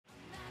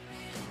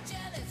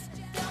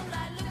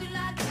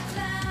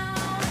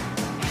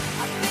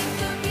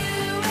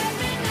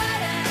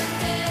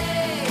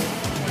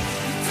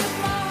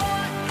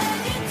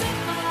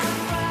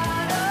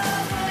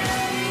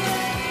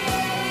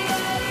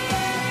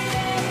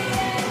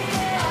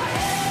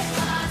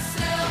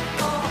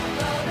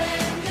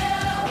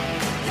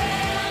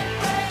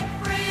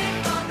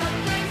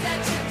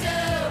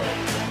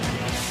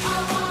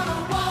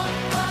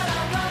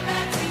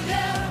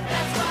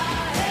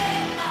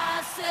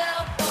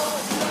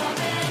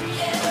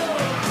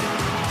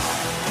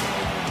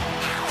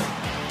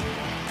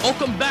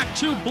Welcome back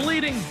to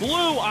Bleeding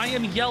Blue. I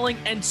am yelling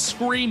and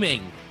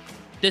screaming.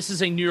 This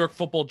is a New York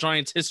Football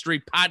Giants history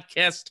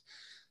podcast.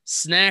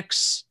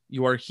 Snacks,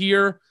 you are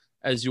here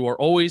as you are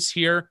always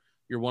here.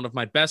 You're one of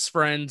my best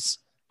friends.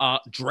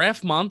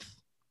 Draft month,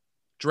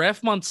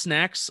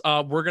 Snacks.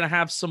 We're going to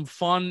have some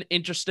fun,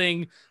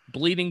 interesting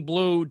Bleeding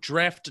Blue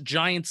draft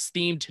Giants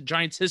themed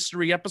Giants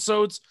history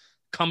episodes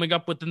coming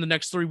up within the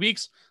next 3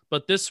 weeks.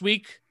 But this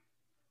week,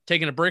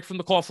 taking a break from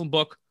the Coughlin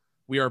book,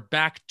 we are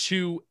back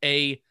to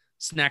a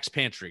Snacks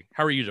Pantry.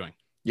 How are you doing?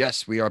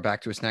 Yes, we are back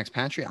to a Snacks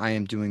Pantry. I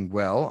am doing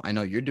well. I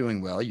know you're doing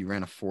well. You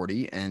ran a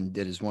 40, and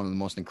it is one of the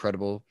most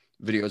incredible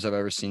videos I've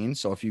ever seen.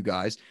 So if you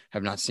guys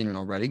have not seen it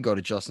already, go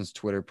to Justin's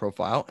Twitter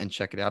profile and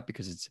check it out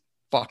because it's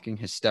fucking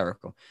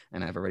hysterical.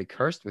 And I've already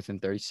cursed within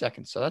 30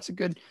 seconds. So it's a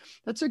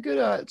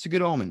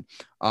good omen.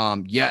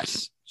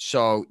 Yes.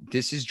 So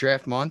this is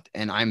draft month,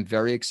 and I'm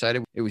very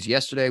excited. It was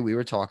yesterday we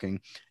were talking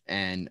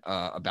and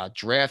about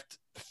draft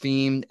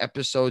themed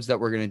episodes that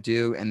we're going to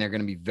do, and they're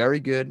going to be very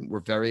good. We're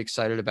very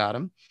excited about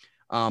them.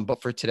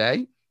 But for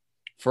today,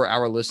 for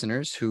our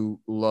listeners who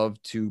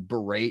love to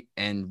berate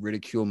and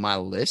ridicule my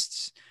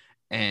lists,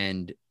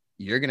 and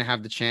you're going to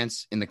have the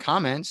chance in the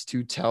comments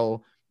to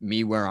tell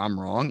me where I'm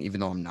wrong, even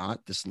though I'm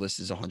not. This list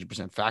is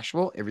 100%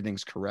 factual.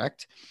 Everything's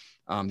correct.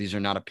 These are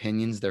not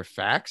opinions. They're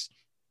facts.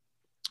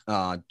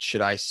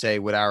 Should I say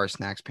what our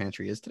Snacks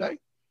Pantry is today?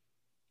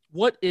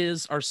 What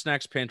is our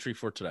Snacks Pantry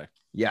for today?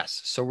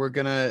 Yes. So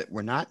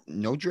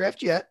no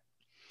draft yet.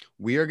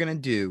 We are going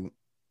to do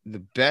the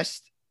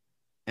best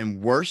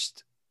and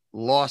worst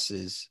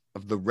losses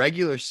of the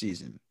regular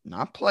season,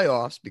 not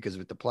playoffs, because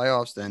with the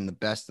playoffs, then the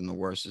best and the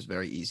worst is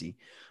very easy.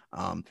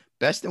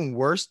 Best and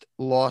worst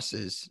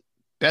losses,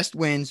 best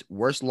wins,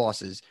 worst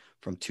losses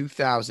from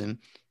 2000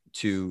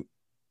 to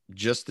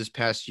just this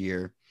past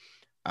year,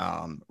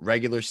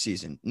 regular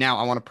season. Now,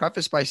 I want to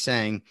preface by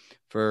saying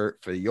for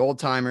the old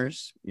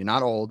timers, you're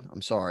not old,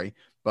 I'm sorry,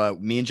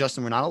 but me and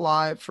Justin were not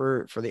alive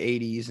for the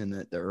 80s and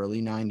the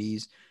early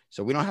 90s.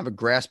 So we don't have a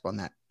grasp on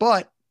that.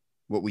 But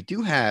what we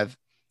do have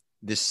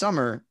this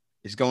summer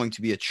is going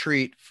to be a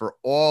treat for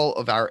all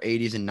of our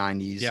 80s and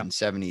 90s and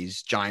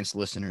 70s Giants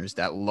listeners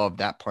that love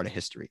that part of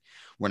history.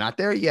 We're not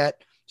there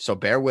yet, so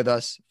bear with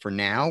us. For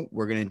now,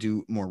 we're going to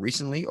do more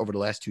recently over the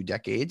last 2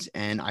 decades,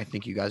 and I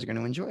think you guys are going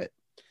to enjoy it.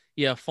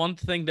 Yeah, fun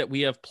thing that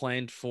we have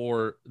planned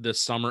for this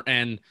summer.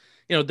 And,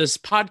 this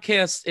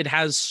podcast, it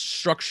has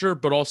structure,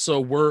 but also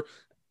we're,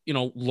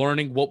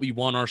 learning what we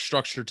want our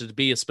structure to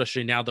be,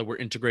 especially now that we're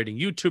integrating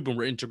YouTube and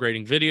we're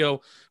integrating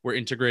video. We're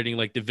integrating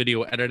like the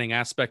video editing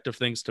aspect of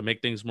things to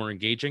make things more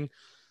engaging.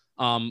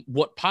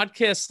 What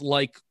podcasts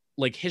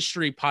like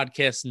history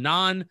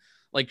podcasts,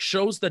 like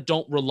shows that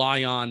don't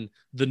rely on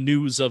the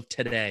news of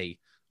today,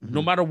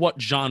 no matter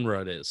what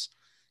genre it is,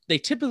 they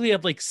typically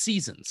have like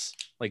seasons,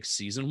 like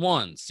season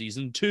 1,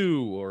 season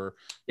 2, or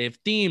they have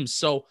themes.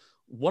 So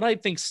what I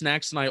think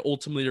Snacks and I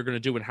ultimately are going to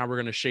do and how we're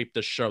going to shape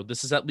this show,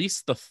 this is at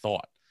least the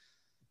thought.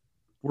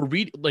 We're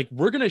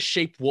going to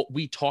shape what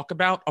we talk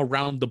about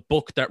around the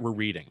book that we're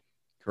reading.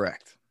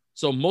 Correct.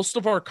 So most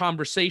of our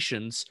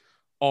conversations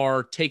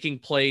are taking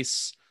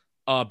place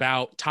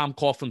about Tom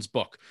Coughlin's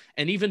book.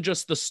 And even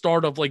just the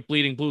start of like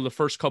Bleeding Blue, the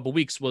first couple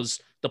weeks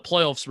was the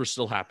playoffs were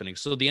still happening.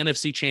 So the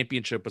NFC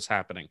Championship was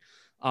happening.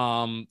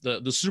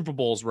 The Super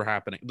Bowls were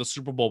happening. The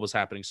Super Bowl was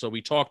happening. So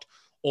we talked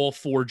all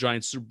 4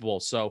 Giants Super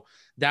Bowls. So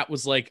that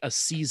was like a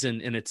season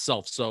in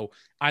itself. So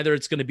either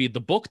it's going to be the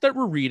book that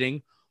we're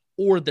reading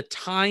or the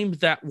time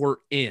that we're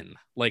in,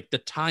 like the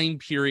time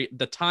period,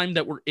 the time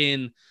that we're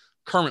in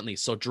currently.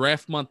 So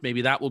draft month,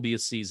 maybe that will be a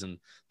season.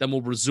 Then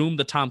we'll resume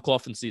the Tom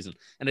Coughlin season.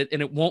 And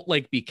it won't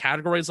like be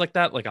categorized like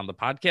that, like on the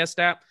podcast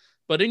app,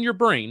 but in your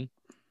brain,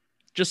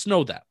 just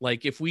know that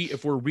like if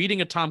we're reading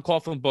a Tom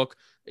Coughlin book,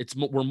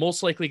 we're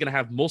most likely going to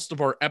have most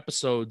of our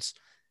episodes,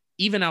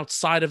 even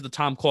outside of the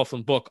Tom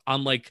Coughlin book,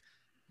 on like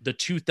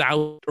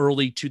the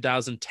early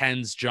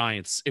 2010s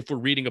Giants. If we're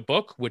reading a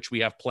book, which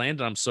we have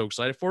planned, and I'm so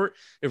excited for it,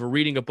 if we're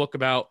reading a book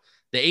about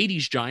the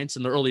 80s Giants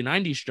and the early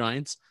 90s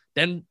Giants,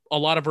 then a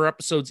lot of our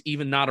episodes,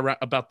 even not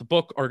about the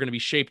book, are going to be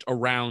shaped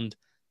around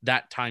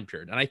that time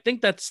period. And I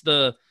think that's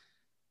the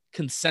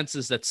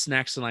consensus that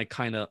Snacks and I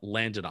kind of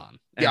landed on.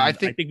 And yeah, I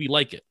think we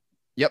like it.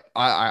 Yep,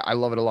 I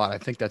love it a lot. I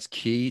think that's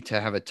key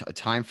to have a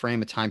time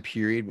frame, a time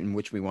period in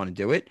which we want to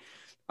do it.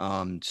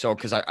 So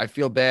because I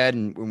feel bad,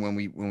 and when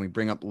we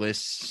bring up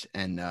lists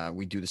and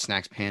we do the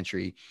Snacks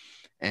Pantry,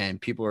 and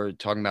people are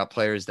talking about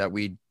players that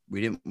we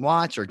didn't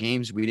watch or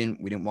games we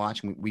didn't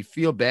watch, and we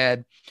feel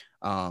bad.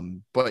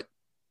 But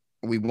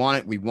we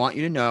want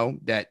you to know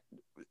that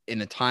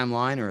in a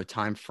timeline or a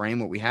time frame,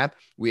 what we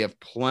have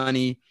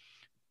plenty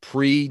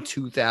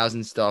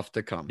pre-2000 stuff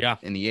to come. Yeah.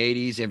 In the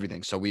 80s,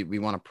 everything. So we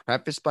want to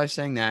preface by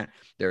saying that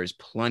there is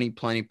plenty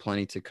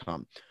to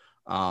come.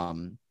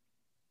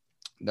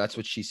 That's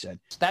what she said.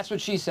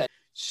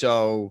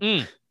 So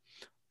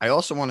I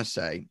also want to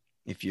say,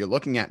 if you're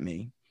looking at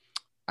me,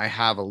 I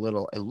have it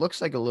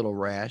looks like a little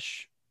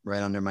rash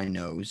right under my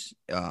nose.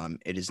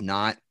 It is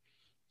not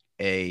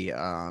a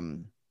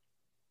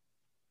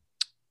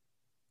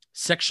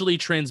Sexually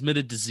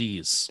transmitted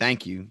disease.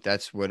 Thank you.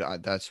 That's what I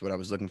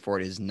was looking for.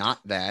 It is not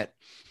that.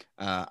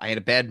 I had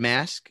a bad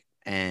mask,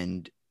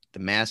 and the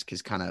mask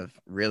has kind of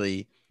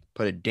really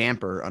put a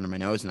damper under my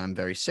nose, and I'm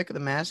very sick of the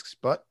masks,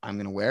 but I'm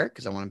gonna wear it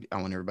because I want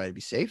everybody to be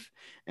safe.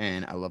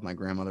 And I love my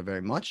grandmother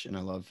very much, and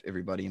I love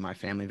everybody in my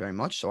family very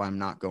much. So I'm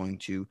not going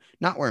to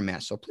not wear a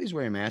mask. So please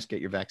wear a mask,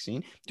 get your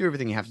vaccine, do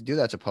everything you have to do.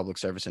 That's a public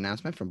service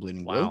announcement from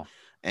Bleeding Blue. Wow.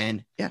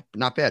 And yeah,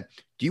 not bad.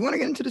 Do you want to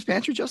get into this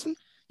pantry, Justin?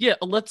 Yeah,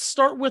 let's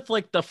start with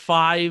like the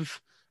five.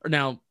 Or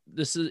now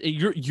this is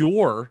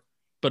your,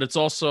 but it's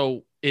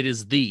also it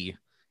is the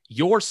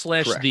your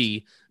slash Correct.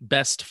 the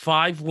best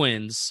 5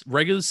 wins,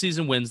 regular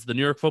season wins the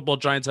New York Football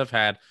Giants have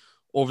had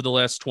over the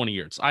last 20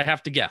 years. I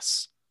have to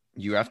guess.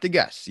 You have to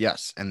guess,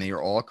 yes, and they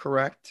are all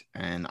correct.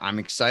 And I'm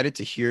excited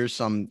to hear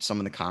some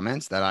of the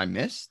comments that I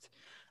missed,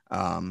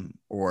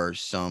 or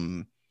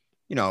some,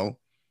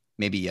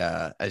 maybe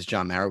as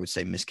John Mara would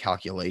say,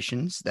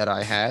 miscalculations that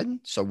I had.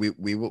 So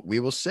we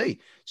will see.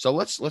 So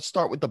let's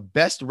start with the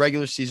best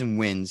regular season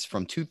wins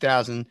from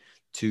 2000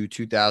 to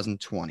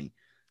 2020.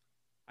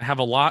 I have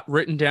a lot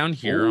written down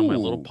here on my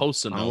little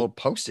post-it note. On a little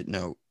post-it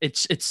note.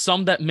 It's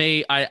some that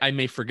I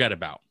may forget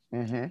about.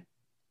 Mm-hmm.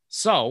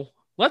 So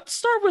let's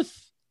start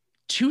with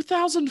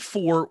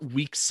 2004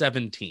 Week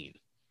 17.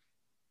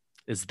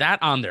 Is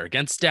that on there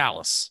against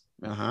Dallas?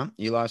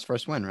 Eli's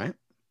first win, right?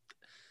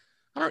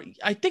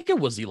 I think it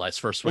was Eli's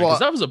first win because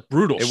that was a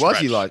brutal. It stretch.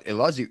 was Eli. It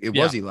was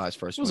Eli's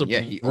first win.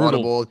 Yeah, he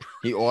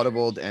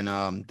audibled,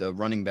 and the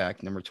running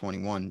back number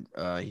 21,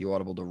 he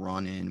audibled a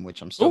run in,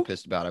 which I'm still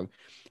pissed about.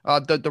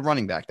 The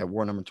running back that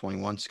wore number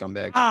 21,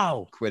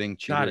 scumbag, quitting,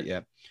 cheater.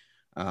 Yeah,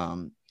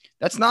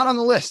 that's not on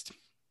the list.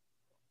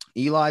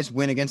 Eli's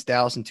win against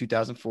Dallas in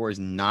 2004 is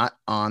not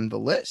on the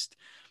list,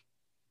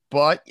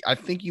 but I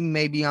think you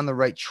may be on the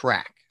right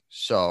track.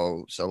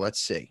 So let's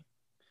see.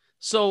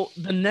 So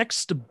the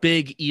next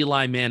big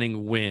Eli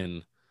Manning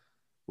win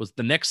was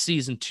the next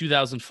season,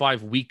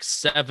 2005, Week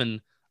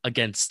 7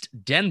 against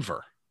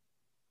Denver.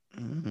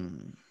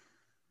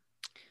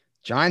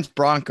 Giants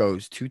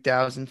Broncos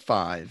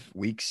 2005,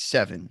 Week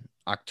 7,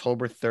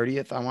 October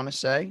 30th, I want to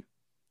say.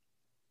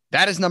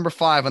 That is number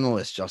 5 on the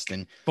list,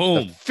 Justin.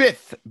 Boom. The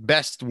 5th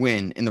best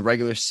win in the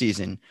regular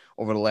season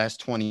over the last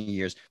 20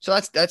 years. So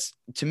that's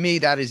to me,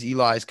 that is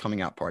Eli's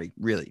coming out party,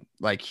 really.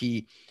 Like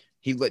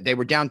they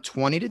were down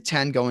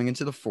 20-10 going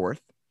into the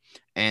 4th,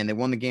 and they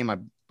won the game, I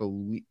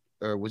believe,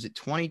 or was it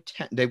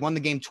 2010? They won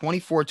the game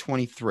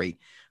 24-23.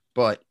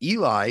 But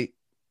Eli,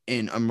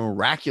 in a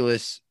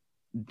miraculous,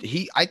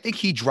 I think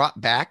he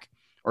dropped back,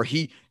 or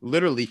he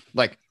literally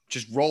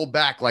just rolled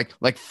back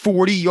like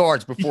 40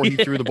 yards before he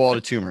threw the ball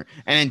to Toomer.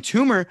 And then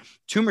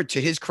Toomer,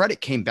 to his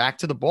credit, came back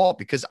to the ball,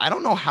 because I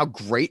don't know how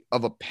great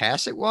of a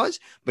pass it was,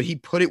 but he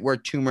put it where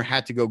Toomer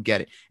had to go get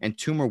it. And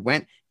Toomer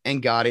went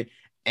and got it.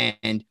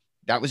 And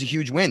that was a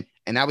huge win.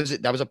 And that was a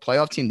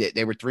playoff team.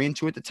 They were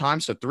 3-2 at the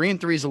time. So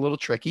 3-3 is a little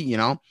tricky, you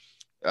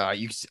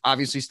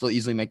obviously still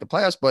easily make the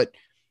playoffs, but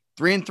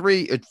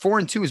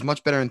 4-2 is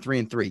much better than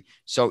 3-3.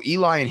 So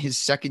Eli in his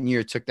second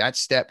year took that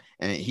step,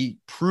 and he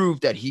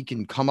proved that he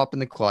can come up in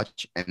the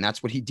clutch. And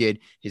that's what he did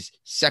his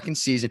second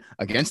season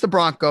against the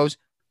Broncos.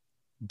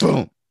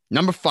 Boom.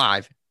 Number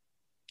 5,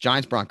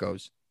 Giants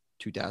Broncos,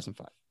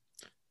 2005.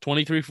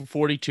 23 for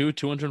 42,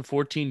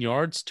 214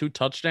 yards, 2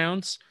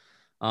 touchdowns.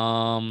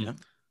 Yeah.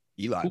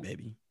 Eli,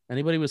 baby.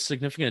 Anybody with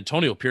significant?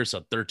 Antonio Pierce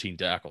had 13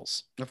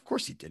 tackles. Of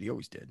course he did. He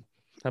always did.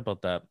 How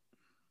about that?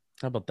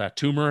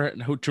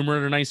 Toomer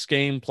had a nice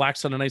game.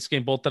 Plax had a nice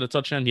game. Both had a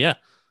touchdown. Yeah,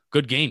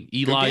 good game.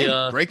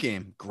 Eli, great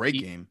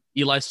game.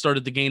 Eli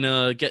started to gain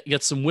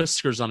get some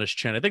whiskers on his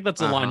chin. I think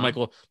that's a line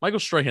Michael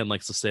Strahan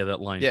likes to say that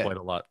line quite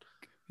a lot.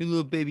 Hey,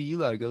 little baby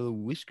Eli got little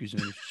whiskers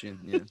on his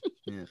chin.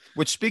 Yeah.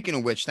 Which, speaking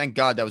of which, thank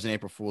God that was an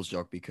April Fool's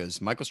joke,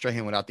 because Michael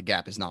Strahan without the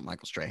gap is not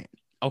Michael Strahan.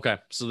 Okay,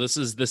 so this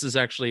is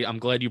actually, I'm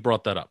glad you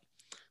brought that up.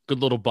 Good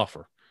little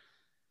buffer.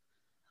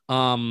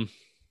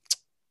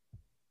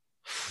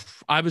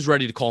 I was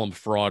ready to call him a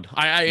fraud.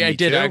 I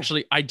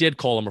did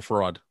call him a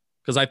fraud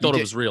because I thought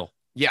it was real.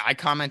 Yeah, I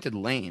commented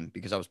lame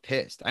because I was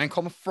pissed. I didn't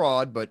call him a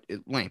fraud, but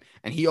lame.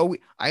 And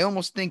I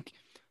almost think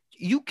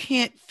you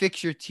can't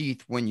fix your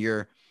teeth when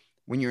you're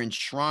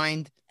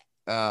enshrined.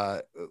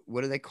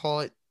 What do they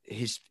call it?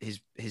 His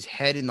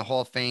head in the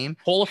Hall of Fame.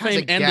 Hall of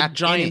Fame and the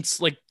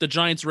Giants, like the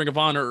Giants Ring of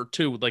Honor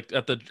too, like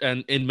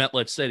in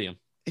MetLife Stadium.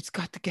 It's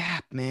got the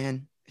gap,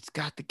 man. It's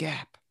got the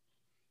gap.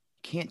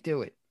 Can't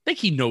do it. I think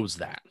he knows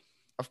that.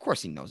 Of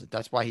course he knows it.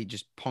 That's why he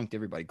just punked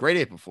everybody. Great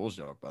April Fool's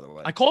joke, by the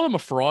way. I called him a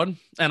fraud,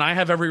 and I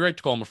have every right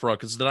to call him a fraud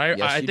because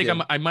I think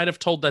I might have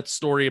told that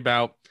story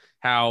about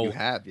how you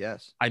have,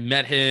 yes. I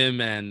met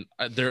him, and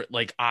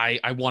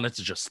I wanted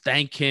to just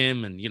thank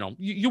him, and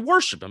you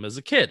worship him as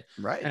a kid,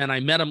 right? And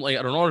I met him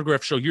at an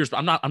autograph show years, but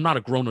I'm not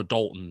a grown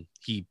adult, and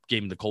he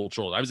gave me the cold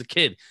shoulder. I was a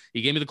kid.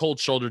 He gave me the cold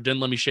shoulder,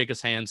 didn't let me shake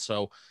his hand.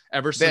 So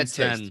ever since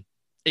then,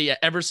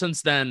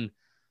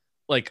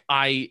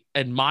 I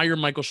admire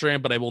Michael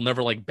Strahan, but I will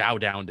never bow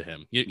down to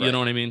him. You know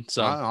what I mean?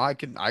 So I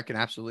can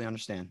absolutely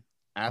understand.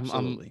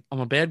 Absolutely.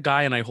 I'm a bad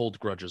guy and I hold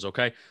grudges.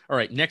 Okay. All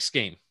right. Next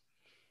game.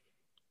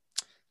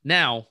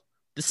 Now,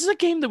 this is a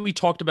game that we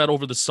talked about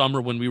over the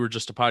summer when we were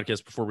just a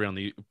podcast before we were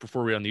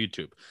on the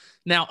YouTube.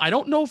 Now, I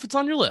don't know if it's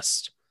on your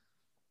list,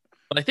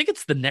 but I think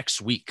it's the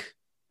next week,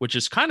 which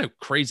is kind of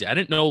crazy. I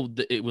didn't know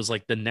that it was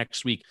like the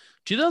next week.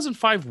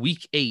 2005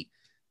 week 8,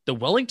 the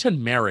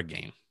Wellington Mara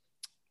game.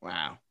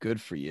 Wow, good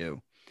for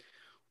you.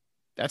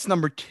 That's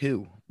number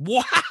 2.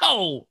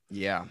 Wow.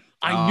 Yeah.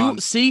 I knew,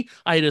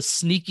 I had a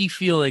sneaky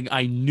feeling.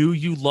 I knew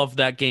you loved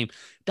that game.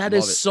 That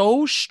is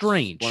so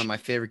strange. One of my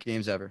favorite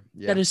games ever.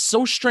 Yeah. That is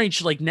so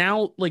strange. Like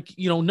now, like,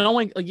 you know,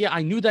 knowing, like, yeah,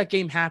 I knew that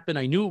game happened.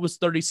 I knew it was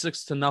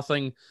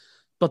 36-0.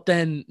 But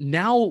then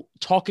now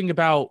talking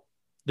about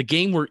the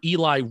game where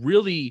Eli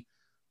really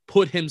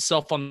put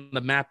himself on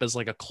the map as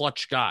like a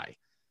clutch guy.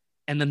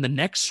 And then the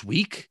next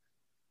week,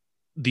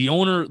 the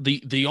owner,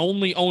 the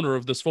only owner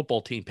of this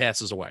football team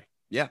passes away.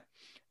 Yeah.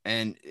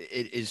 And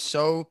it is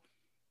so,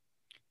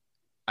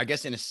 I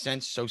guess in a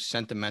sense, so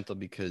sentimental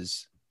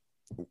because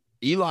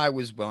Eli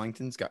was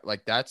Wellington's guy.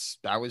 Like that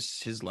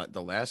was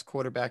the last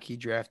quarterback he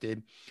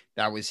drafted.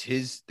 That was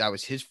his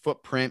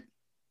footprint.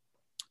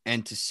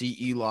 And to see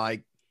Eli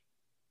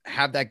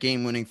have that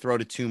game-winning throw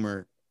to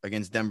Toomer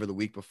against Denver the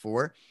week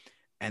before,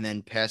 and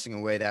then passing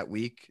away that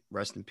week,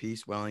 rest in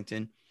peace,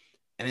 Wellington,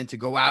 and then to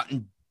go out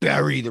and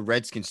bury the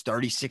Redskins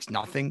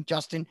 36-0,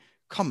 Justin.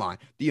 Come on,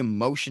 the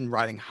emotion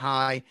riding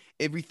high,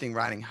 everything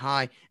riding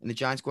high, and the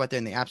Giants go out there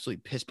and they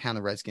absolutely piss pound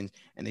the Redskins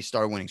and they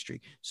start a winning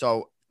streak.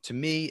 So to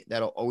me,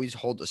 that'll always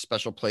hold a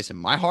special place in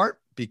my heart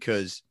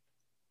because,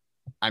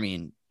 I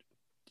mean,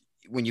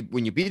 when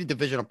you beat a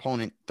division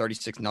opponent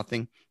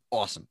 36-0,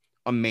 awesome,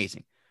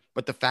 amazing.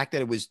 But the fact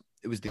that it was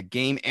the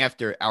game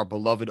after our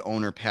beloved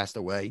owner passed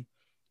away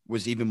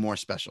was even more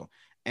special.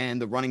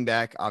 And the running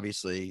back,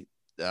 obviously,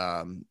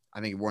 I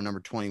think he wore number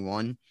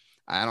 21.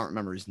 I don't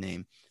remember his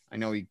name. I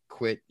know he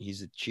quit.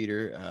 He's a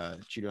cheater,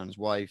 cheated on his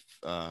wife,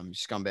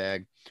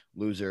 scumbag,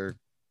 loser,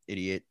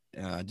 idiot,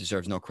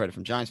 deserves no credit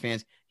from Giants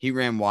fans. He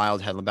ran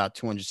wild, had about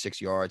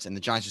 206 yards, and the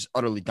Giants just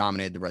utterly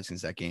dominated the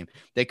Redskins that game.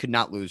 They could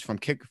not lose from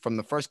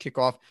the first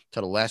kickoff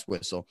to the last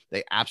whistle.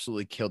 They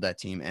absolutely killed that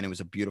team, and it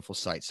was a beautiful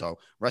sight. So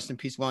rest in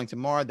peace, Wellington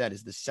Mara. That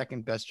is the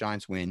second best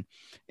Giants win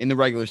in the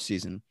regular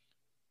season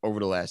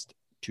over the last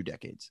 2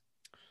 decades.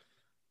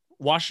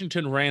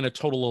 Washington ran a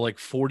total of like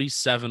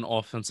 47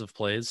 offensive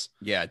plays.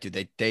 Yeah,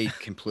 dude, they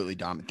completely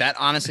dominate. That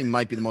honestly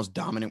might be the most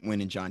dominant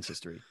win in Giants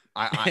history.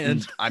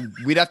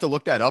 We'd have to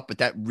look that up, but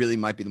that really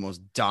might be the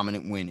most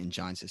dominant win in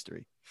Giants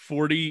history.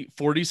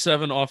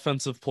 47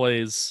 offensive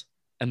plays,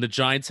 and the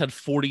Giants had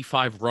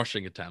 45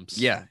 rushing attempts.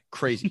 Yeah,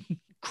 crazy,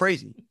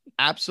 crazy,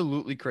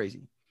 absolutely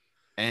crazy.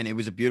 And it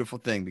was a beautiful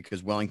thing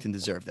because Wellington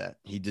deserved that.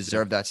 He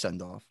deserved that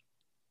send-off.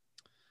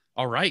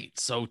 All right,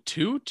 so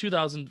two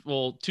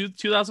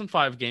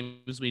 2005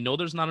 games. We know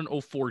there's not an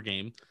 04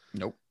 game.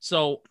 Nope.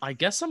 So I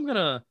guess I'm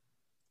gonna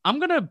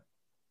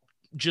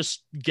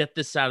just get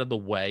this out of the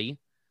way.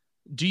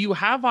 Do you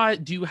have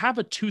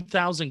a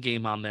 2000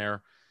 game on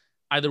there?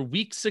 Either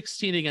week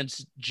 16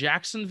 against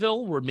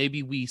Jacksonville, where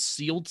maybe we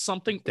sealed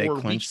something, or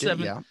week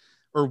 7,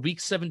 or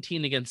week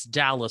 17 against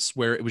Dallas,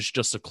 where it was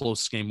just a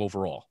close game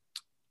overall.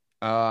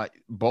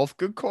 Both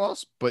good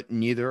calls, but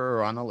neither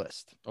are on the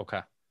list.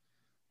 Okay.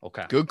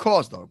 Good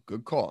calls, though.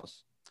 Good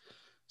calls.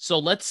 So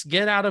let's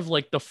get out of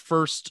like the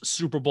first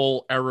Super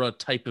Bowl era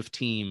type of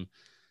team,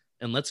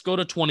 and let's go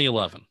to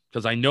 2011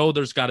 because I know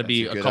there's got to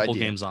be a couple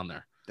games on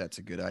there. That's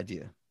a good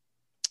idea.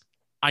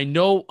 I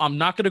know I'm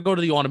not going to go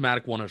to the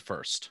automatic one at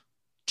first.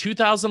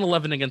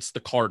 2011 against the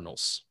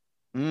Cardinals.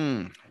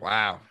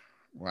 Wow.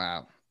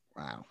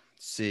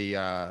 See,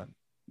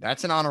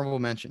 that's an honorable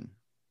mention.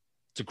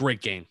 It's a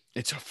great game.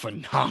 It's a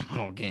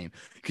phenomenal game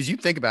because you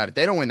think about it.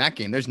 They don't win that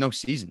game. There's no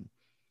season.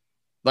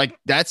 Like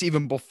that's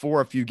even before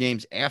a few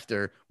games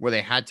after where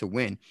they had to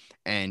win.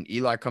 And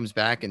Eli comes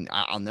back and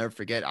I'll never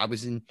forget.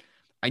 You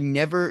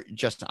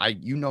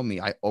know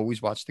me, I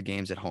always watch the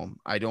games at home.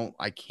 I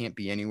can't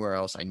be anywhere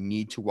else. I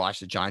need to watch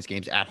the Giants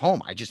games at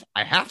home.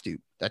 I have to.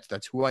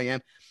 That's who I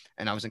am.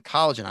 And I was in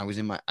college and I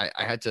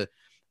had to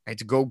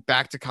go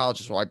back to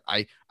college. So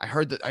I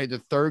heard that I had the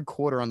third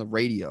quarter on the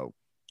radio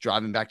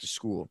driving back to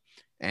school.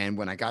 And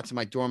when I got to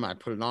my dorm, I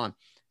put it on.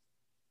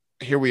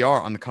 Here we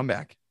are on the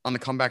comeback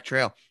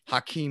trail.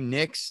 Hakeem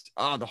Nicks,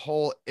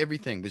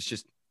 everything was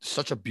just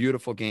such a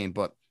beautiful game.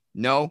 But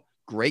no,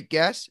 great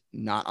guess,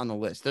 not on the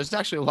list. There's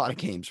actually a lot of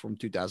games from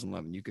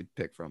 2011 you could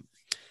pick from.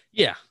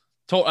 Yeah.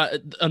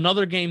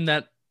 Another game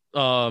that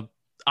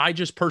I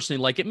just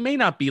personally like, it may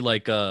not be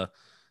like a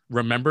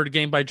remembered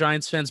game by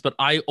Giants fans, but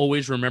I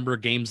always remember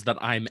games that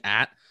I'm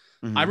at.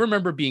 Mm-hmm. I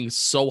remember being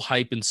so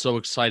hyped and so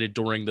excited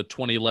during the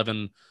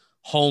 2011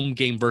 home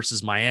game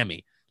versus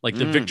Miami. Like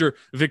the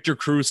Victor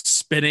Cruz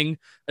spinning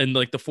in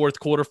like the fourth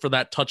quarter for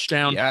that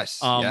touchdown.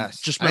 Yes.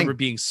 Just remember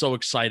being so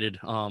excited.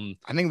 I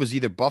think it was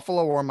either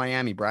Buffalo or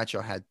Miami.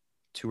 Bradshaw had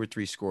 2 or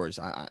 3 scores.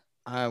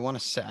 I want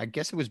to say, I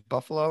guess it was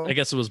Buffalo. I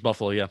guess it was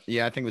Buffalo. Yeah.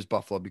 Yeah. I think it was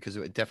Buffalo because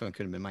it definitely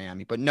could have been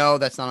Miami, but no,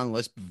 that's not on the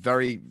list.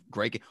 Very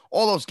great game.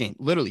 All those games,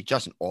 literally,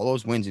 Justin, all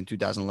those wins in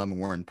 2011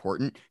 were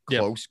important,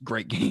 close,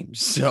 great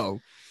games. So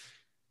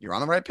you're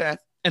on the right path.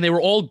 And they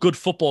were all good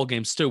football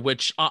games too,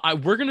 which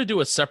we're going to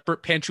do a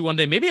separate pantry one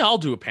day. Maybe I'll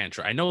do a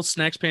pantry. I know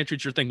snacks pantry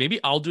is your thing. Maybe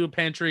I'll do a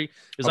pantry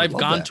because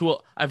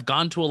I've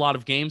gone to a lot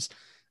of games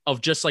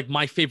of just like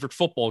my favorite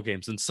football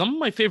games. And some of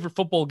my favorite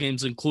football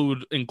games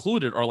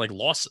included are like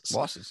losses.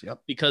 Losses.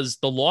 Yep. Because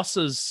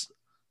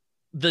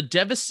the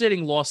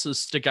devastating losses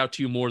stick out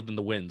to you more than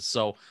the wins.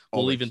 So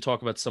we'll even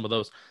talk about some of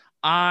those.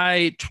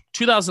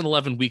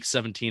 2011 week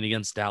 17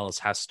 against Dallas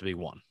has to be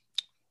one.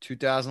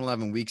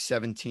 2011 week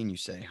 17, you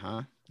say,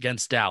 huh?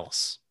 Against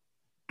Dallas.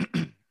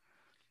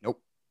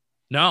 Nope.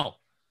 No.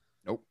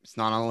 Nope. It's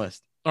not on the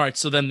list. All right.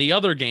 So then the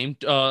other game,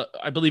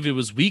 I believe it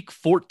was week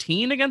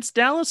 14 against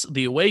Dallas,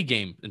 the away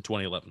game in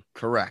 2011.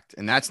 Correct.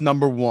 And that's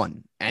number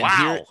one. And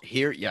wow.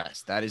 Here,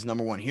 yes, that is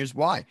number one. Here's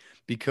why.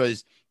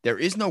 Because there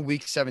is no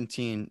week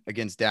 17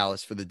 against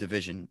Dallas for the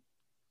division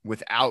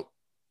without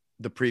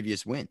the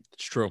previous win.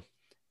 It's true.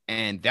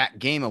 And that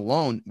game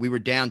alone, we were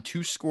down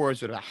 2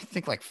 scores with, I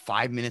think, like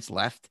 5 minutes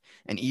left.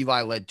 And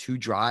Eli led 2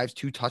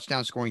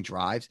 touchdown scoring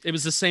drives. It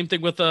was the same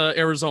thing with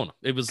Arizona.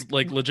 It was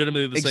like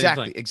legitimately the same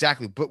thing.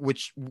 Exactly. But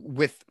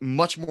with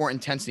much more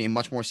intensity and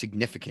much more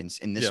significance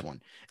in this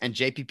one. And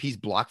JPP's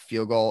blocked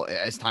field goal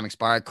as time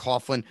expired.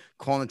 Coughlin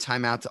calling the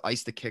timeout to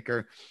ice the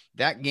kicker.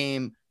 That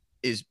game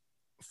is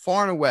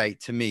far and away,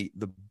 to me,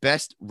 the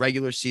best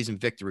regular season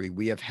victory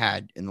we have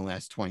had in the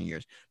last 20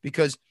 years.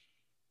 Because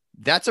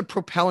that's a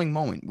propelling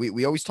moment.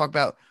 We always talk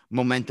about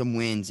momentum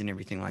wins and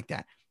everything like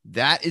that.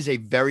 That is a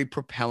very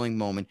propelling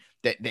moment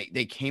that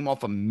they came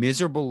off a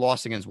miserable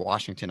loss against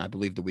Washington, I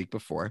believe, the week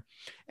before.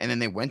 And then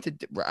they went to,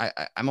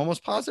 I'm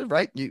almost positive,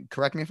 right? You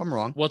correct me if I'm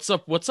wrong. What's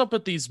up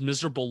with these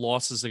miserable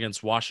losses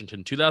against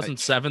Washington?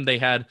 2007, they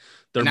had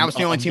and that was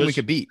the only team we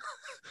could beat.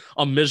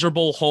 A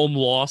miserable home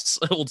loss.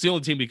 Well, it's the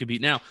only team we could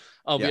beat now.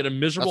 We had a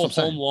miserable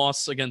home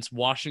loss against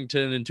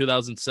Washington in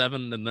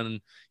 2007. And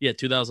then,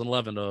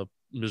 2011, a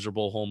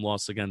miserable home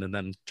loss again, and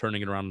then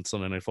turning it around in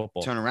Sunday Night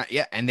Football. Turn around,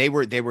 yeah, and they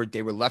were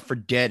left for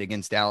dead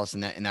against Dallas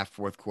in that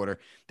fourth quarter.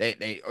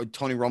 They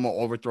Tony Romo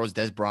overthrows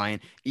Des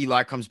Bryant.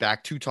 Eli comes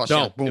back, 2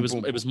 touchdowns. No,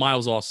 it was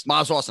Miles Austin.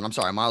 Miles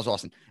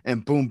Austin,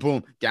 and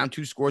boom, down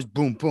 2 scores.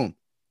 Boom.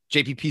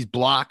 JPP's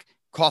block,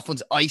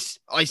 Coughlin's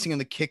icing on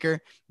the kicker.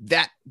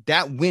 That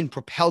win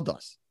propelled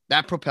us.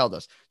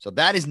 So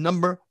that is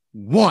number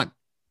one,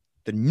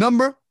 the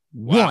number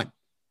one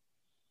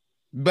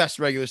best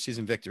regular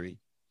season victory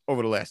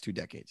over the last 2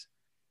 decades.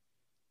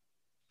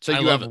 So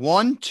you have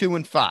 1, 2,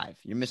 and 5.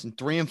 You're missing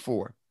 3 and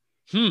 4.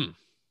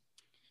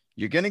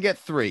 You're going to get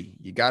 3.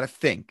 You got to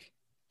think.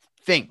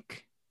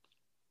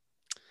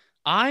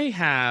 I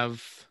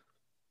have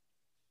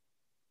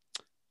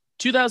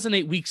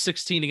 2008 week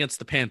 16 against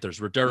the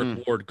Panthers where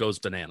Derek Ward goes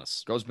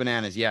bananas.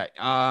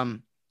 Yeah.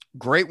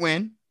 Great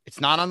win.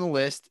 It's not on the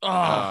list.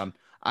 I'm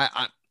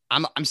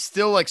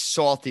still like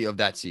salty of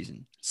that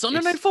season.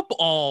 Sunday Night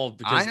Football.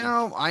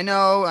 I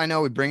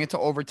know. We bring it to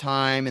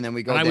overtime, and then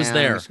we go. I was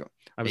there.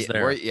 I was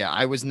there. Yeah,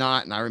 I was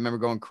not, and I remember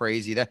going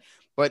crazy.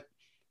 But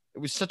it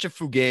was such a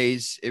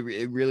fugazi.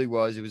 It really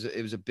was. It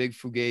was a big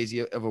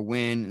fugazi of a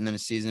win, and then a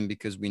season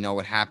because we know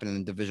what happened in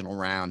the divisional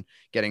round.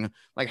 Getting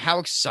like how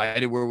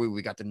excited were we?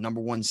 We got the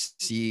number 1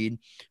 seed,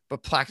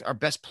 but our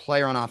best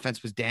player on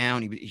offense was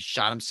down. He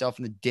shot himself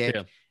in the dick.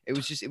 Yeah. It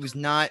was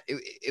not.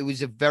 It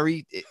was a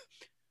very.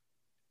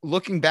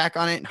 Looking back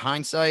on it in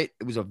hindsight,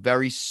 it was a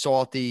very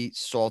salty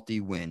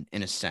win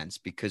in a sense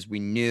because we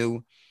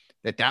knew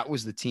that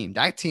was the team.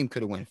 That team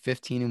could have went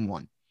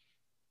 15-1,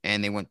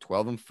 and they went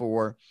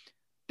 12-4.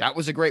 That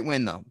was a great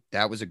win, though.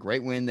 That was a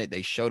great win that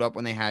they showed up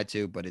when they had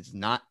to, but it's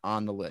not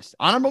on the list.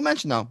 Honorable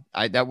mention, though.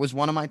 That was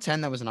one of my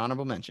 10. That was an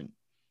honorable mention.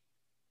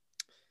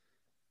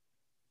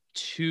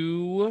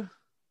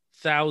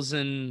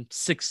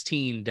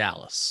 2016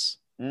 Dallas.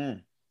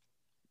 The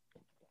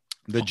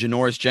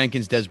Janoris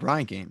Jenkins Des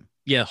Bryant game.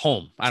 Yeah, at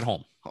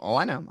home. Oh,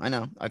 I know.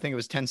 I think it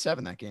was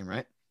 10-7 that game,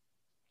 right?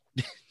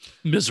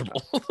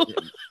 Miserable.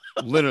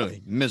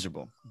 Literally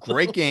miserable.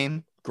 Great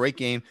game.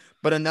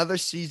 But another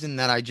season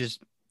that I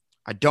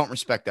don't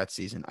respect that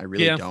season. I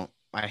really don't.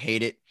 I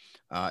hate it.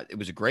 It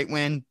was a great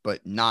win,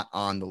 but not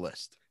on the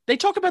list. They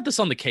talk about this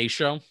on the K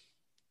Show.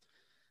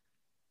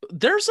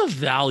 There's a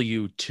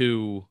value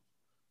to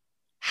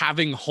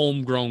having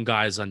homegrown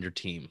guys on your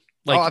team.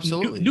 Like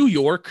absolutely. New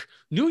York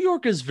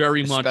is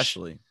very much.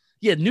 Especially.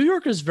 Yeah, New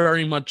York is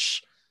very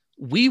much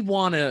we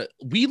want to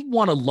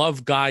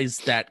love guys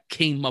that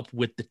came up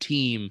with the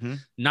team,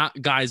 not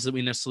guys that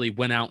we necessarily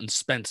went out and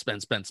spent.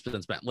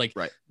 Like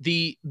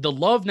the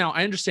love now,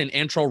 I understand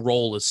Antrell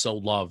Roll is so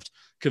loved.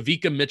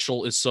 Kavika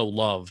Mitchell is so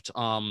loved.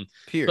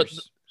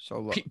 Pierce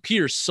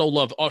so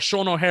loved.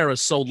 Sean O'Hara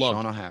is so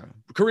loved.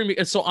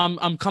 Kareem. So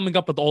I'm coming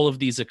up with all of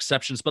these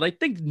exceptions, but I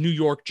think New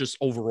York just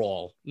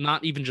overall,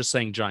 not even just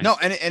saying Giants. No,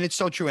 and it's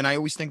so true. And I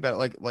always think about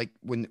it like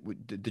when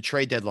the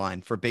trade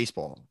deadline for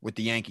baseball with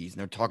the Yankees, and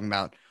they're talking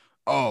about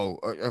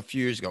a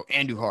few years ago,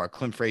 Andujar,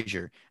 Clint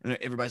Frazier, and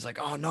everybody's like,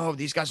 oh no,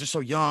 these guys are so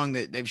young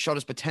that they've showed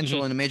us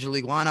potential in a major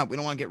league lineup. We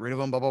don't want to get rid of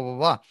them. Blah blah blah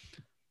blah.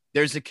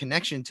 There's a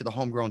connection to the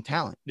homegrown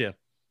talent. Yeah,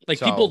 like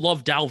people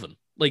love Dalvin.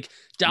 Like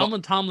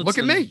Dalvin Tomlinson. Look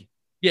at me.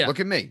 Yeah. Look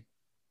at me.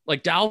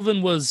 Like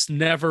Dalvin was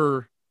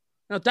never.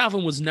 Now,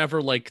 Dalvin was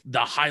never like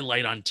the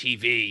highlight on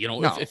TV. You know,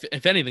 No.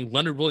 if anything,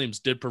 Leonard Williams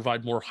did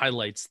provide more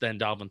highlights than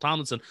Dalvin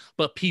Tomlinson,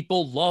 but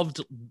people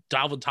loved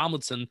Dalvin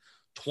Tomlinson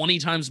 20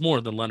 times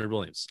more than Leonard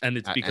Williams. And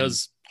it's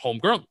because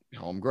homegrown.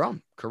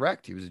 Homegrown.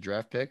 Correct. He was a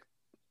draft pick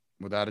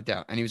without a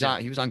doubt. And he was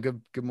on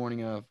Good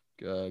Morning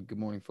Good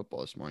Morning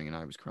Football this morning, and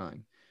I was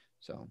crying.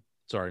 So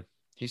sorry.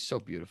 He's so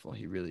beautiful.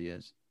 He really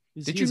is.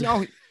 Did you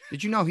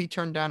know he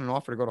turned down an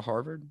offer to go to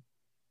Harvard?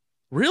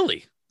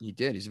 Really? He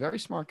did. He's a very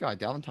smart guy.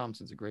 Dalvin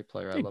Thompson's a great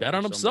player. He bet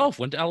on himself.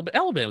 Went to Alabama.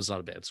 Alabama's not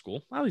a bad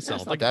school. At least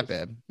it's not that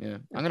bad. Yeah,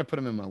 I'm gonna put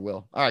him in my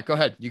will. All right, go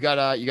ahead. You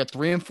got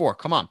 3 and 4.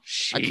 Come on.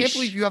 Sheesh. I can't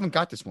believe you haven't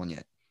got this one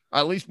yet.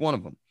 At least one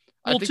of them.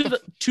 Well,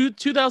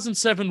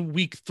 2007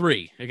 week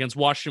 3 against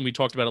Washington. We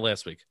talked about it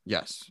last week.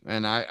 Yes,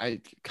 and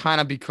I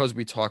kind of, because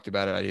we talked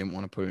about it, I didn't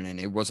want to put it in.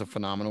 It was a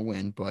phenomenal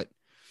win, but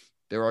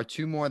there are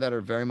 2 more that are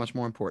very much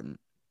more important.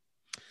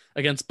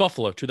 Against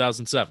Buffalo,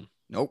 2007.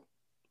 Nope.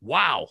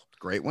 Wow.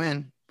 Great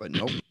win, but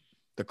nope.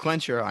 The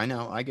clincher. I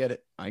know. I get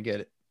it.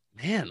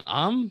 Man,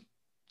 I'm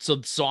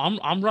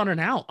running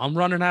out. I'm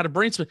running out of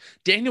brains.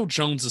 Daniel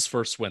Jones's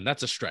first win.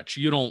 That's a stretch.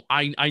 You don't.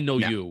 I know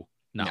no. you.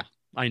 No,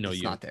 I know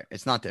it's you.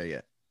 It's not there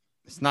yet.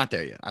 It's not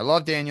there yet. I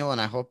love Daniel, and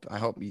I hope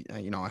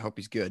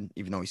he's good.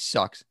 Even though he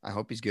sucks, I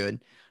hope he's good.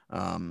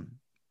 But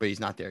he's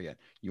not there yet.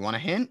 You want a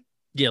hint?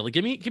 Yeah. Like,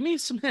 give me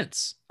some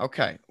hints.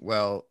 Okay.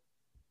 Well,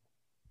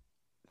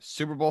 the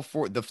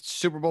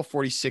Super Bowl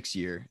 46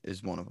 year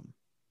is one of them.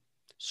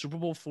 Super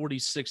Bowl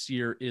 46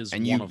 year is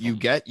and one of them.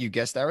 You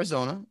guessed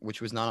Arizona,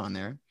 which was not on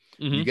there.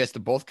 Mm-hmm. You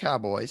guessed both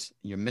Cowboys.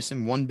 You're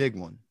missing one big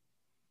one.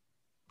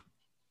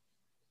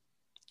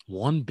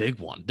 One big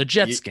one. The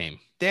Jets game.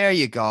 There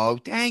you go.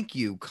 Thank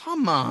you.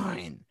 Come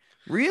on.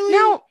 Really?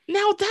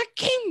 Now that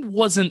game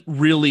wasn't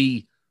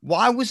really.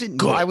 Why was it?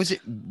 Good. Why was it?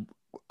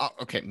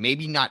 Okay,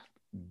 maybe not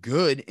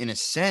good in a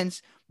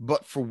sense,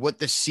 but for what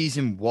the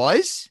season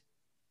was.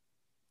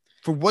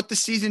 For what the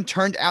season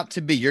turned out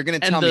to be, you're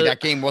going to tell me that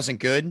game wasn't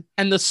good?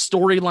 And the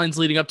storylines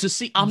leading up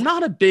to I'm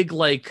not a big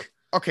like.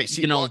 Okay,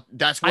 see,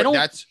 that's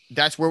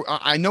where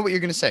I know what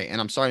you're going to say,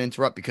 and I'm sorry to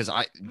interrupt because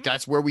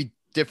that's where we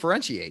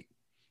differentiate.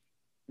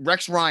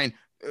 Rex Ryan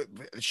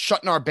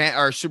shutting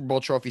our Super Bowl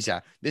trophies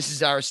out. This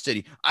is our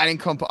city. I didn't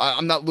come.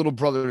 I'm not little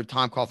brother to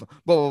Tom Coughlin.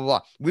 Blah blah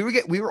blah.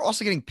 We were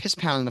also getting piss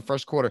pounded in the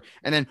first quarter,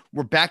 and then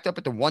we're backed up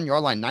at the 1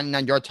 yard line,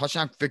 99-yard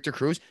touchdown, Victor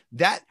Cruz.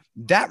 That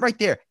right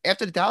there.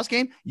 After the Dallas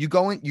game, you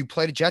go in, you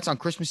play the Jets on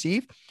Christmas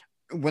Eve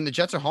when the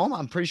Jets are home.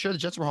 I'm pretty sure the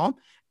Jets were home,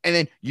 and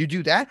then you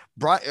do that.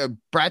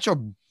 Bradshaw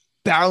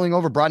barreling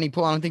over Brodney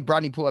Poole. I don't think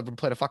Brodney Poole ever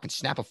played a fucking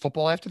snap of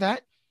football after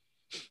that.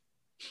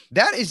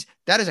 That is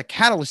a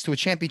catalyst to a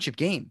championship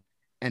game.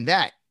 And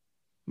that,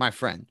 my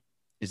friend,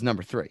 is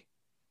number 3.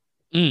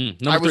 Number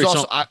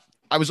 3.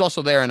 I was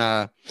also there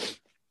in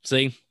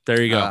see,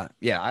 there you go.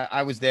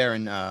 I was there,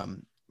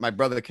 and my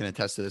brother can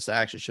attest to this.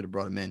 I actually should have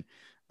brought him in.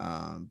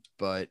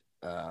 But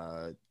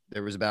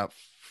there was about,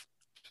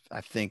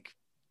 I think,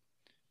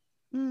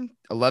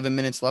 11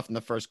 minutes left in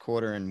the first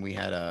quarter, and we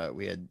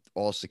had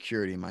all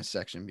security in my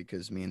section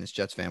because me and this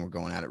Jets fan were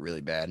going at it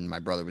really bad, and my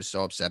brother was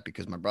so upset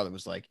because my brother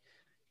was like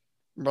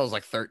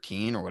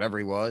 13 or whatever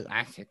he was.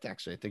 I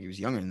think he was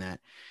younger than that,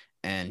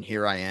 and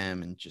here I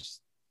am, and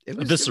just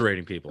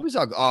eviscerating people. It was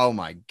oh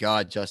my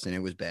God, Justin,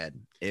 it was bad.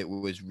 It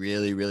was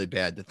really, really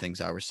bad. The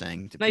things I was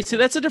saying to people. See,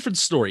 that's a different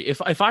story.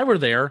 If I were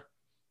there,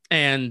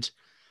 and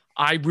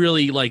I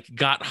really like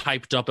got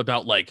hyped up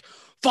about like,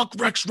 fuck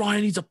Rex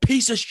Ryan, he's a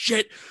piece of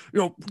shit.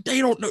 They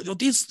don't know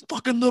these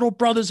fucking little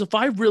brothers. If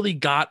I really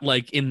got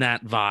like in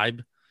that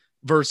vibe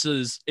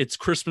versus it's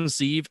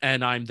Christmas Eve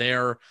and I'm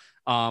there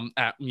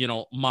at,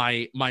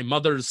 my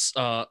mother's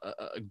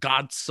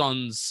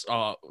godson's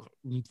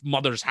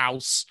mother's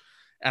house.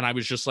 And I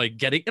was just like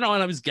getting, and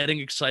I was getting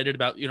excited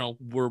about,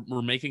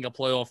 we're making a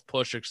playoff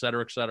push, et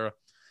cetera,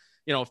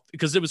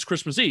 because it was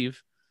Christmas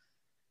Eve.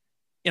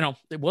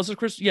 It wasn't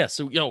Christmas. Yeah.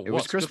 So, it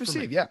was Christmas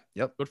Eve. Yeah.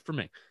 Yep. Good for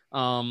me.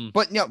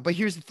 But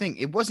here's the thing.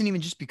 It wasn't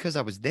even just because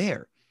I was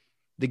there.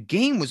 The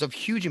game was of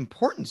huge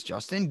importance,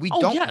 Justin. We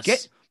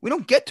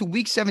don't get to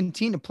week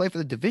 17 to play for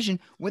the division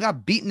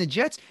without beating the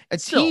Jets, a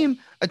team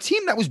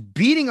that was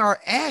beating our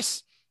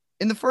ass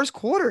in the first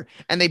quarter.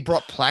 And they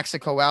brought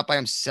Plaxico out by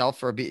himself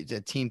for a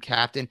team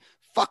captain.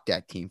 Fuck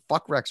that team.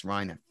 Fuck Rex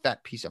Ryan, a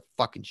fat piece of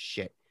fucking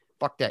shit.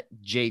 Fuck that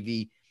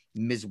JV,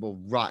 miserable,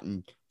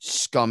 rotten,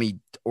 scummy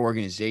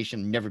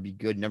organization. Never be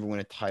good, never win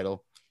a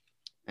title.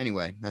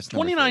 Anyway, that's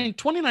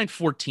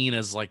 29-14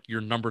 is like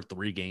your number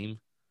 3 game.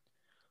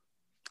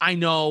 I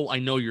know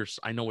what you're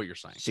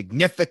saying.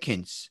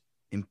 Significance,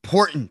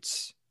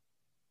 importance.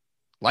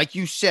 Like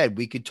you said,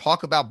 we could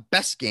talk about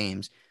best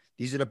games.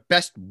 These are the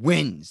best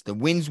wins, the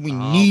wins we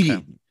needed.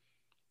 Okay.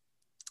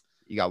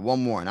 You got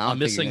one more, and I don't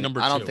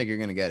think you're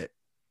gonna get it.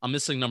 I'm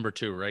missing number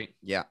 2, right?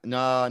 Yeah,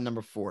 no,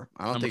 number 4.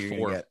 I don't think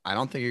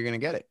you're gonna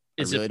get it.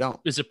 I really don't.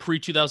 Is it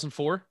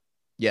pre-2004?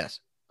 Yes.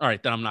 All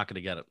right, then I'm not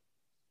gonna get it.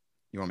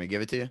 You want me to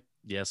give it to you?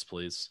 Yes,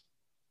 please.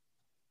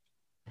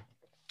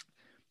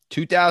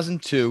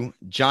 2002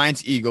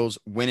 Giants Eagles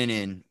winning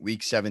in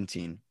week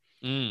 17.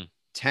 Mm.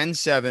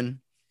 10-7.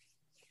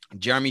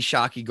 Jeremy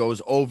Shockey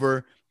goes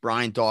over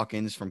Brian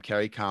Dawkins from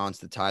Kerry Collins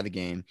to tie the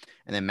game.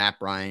 And then Matt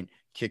Bryant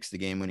kicks the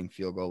game-winning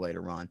field goal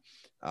later on,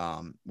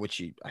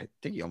 which I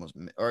think he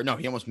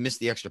almost missed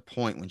the extra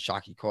point when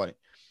Shockey caught it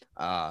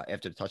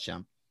after the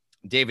touchdown.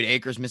 David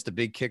Akers missed a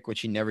big kick,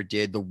 which he never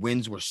did. The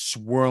winds were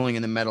swirling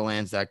in the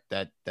Meadowlands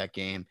that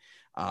game.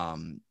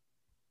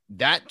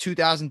 That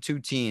 2002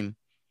 team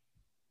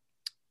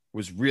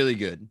was really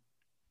good.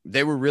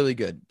 They were really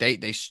good. They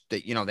had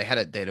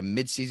a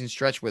midseason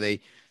stretch where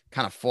they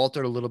kind of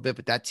faltered a little bit,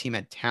 but that team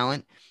had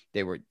talent.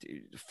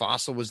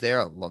 Fossil was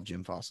there. I love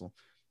Jim Fossil.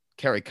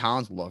 Kerry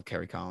Collins, love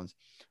Kerry Collins.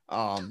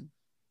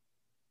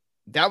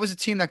 That was a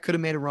team that could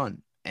have made a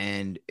run.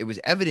 And it was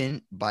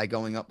evident by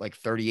going up like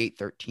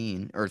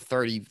 38-13 or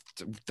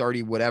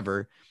 30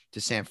 whatever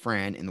to San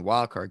Fran in the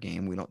wild card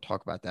game. We don't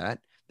talk about that.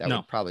 That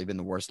would probably have been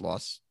the worst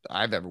loss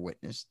I've ever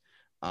witnessed.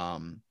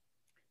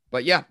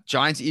 But yeah,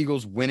 Giants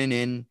Eagles winning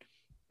in.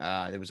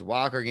 There was a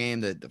wild card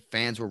game. The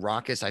fans were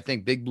raucous. I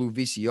think Big Blue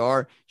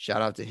VCR,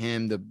 shout out to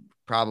him,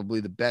 probably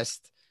the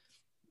best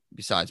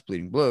besides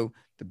Bleeding Blue,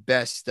 the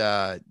best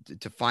to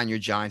find your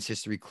Giants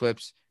history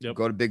clips. Yep.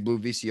 Go to Big Blue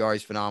VCR.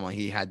 He's phenomenal.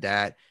 He had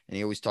that, and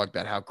he always talked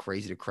about how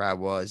crazy the crowd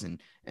was.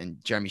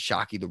 And Jeremy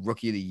Shockey, the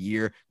rookie of the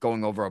year,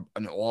 going over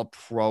an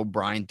all-pro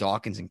Brian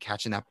Dawkins and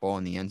catching that ball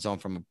in the end zone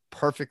from a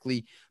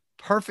perfectly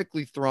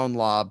thrown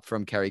lob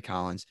from Kerry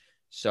Collins.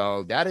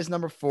 So that is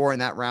number 4,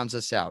 and that rounds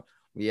us out.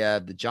 We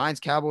have the Giants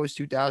Cowboys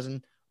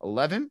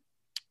 2011,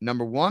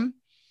 number 1.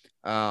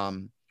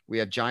 We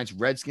have Giants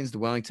Redskins, the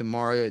Wellington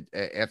Mara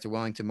after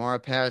Wellington Mara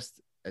passed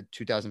at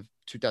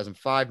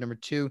 2005, number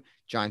 2.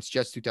 Giants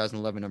Jets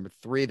 2011, number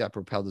 3. That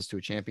propelled us to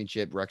a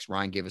championship. Rex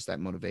Ryan gave us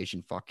that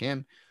motivation. Fuck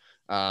him.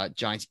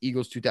 Giants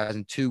Eagles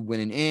 2002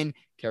 winning in.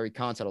 Kerry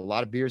Collins had a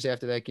lot of beers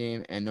after that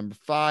game. And number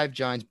 5,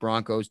 Giants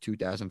Broncos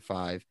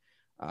 2005.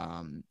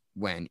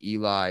 When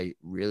Eli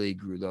really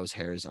grew those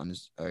hairs on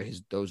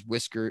those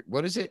whiskers.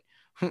 What is it?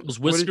 Those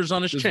whiskers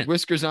on his chin.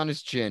 Whiskers on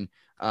his chin.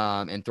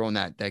 And throwing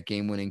that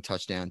game-winning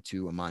touchdown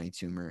to Amani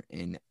Toomer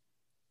in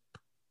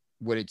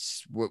what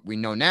we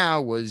know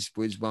now was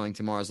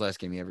Wellington Mara's last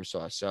game he ever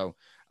saw. So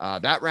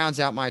that rounds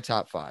out my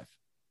top 5.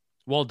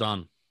 Well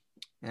done.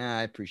 Yeah,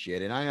 I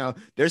appreciate it. I know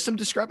there's some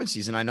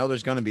discrepancies, and I know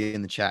there's going to be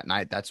in the chat,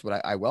 and that's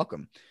what I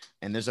welcome.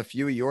 And there's a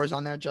few of yours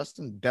on there,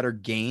 Justin. Better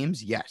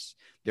games, yes.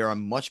 There are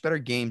much better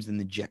games than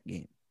the Jet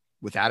game,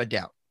 without a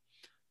doubt.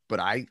 But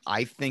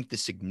I think the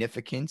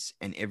significance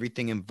and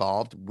everything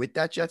involved with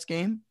that Jets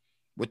game,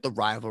 with the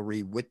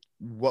rivalry, with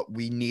what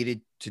we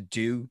needed to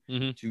do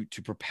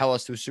to propel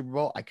us to a Super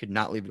Bowl, I could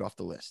not leave it off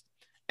the list.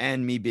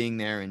 And me being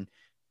there, and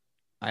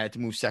I had to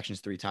move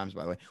sections 3 times,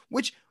 by the way,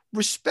 which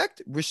respect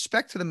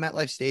to the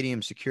MetLife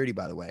Stadium security,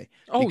 by the way,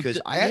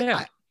 because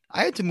I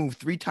had to move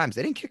 3 times.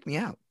 They didn't kick me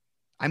out.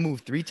 I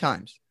moved 3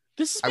 times.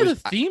 This has been a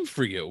theme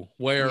for you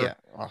where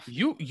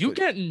you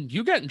get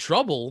in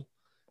trouble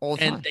all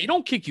the time. And they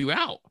don't kick you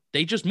out.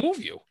 They just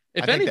move you.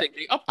 If anything,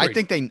 they upgrade.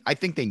 I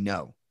think they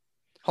know.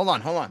 Hold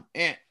on.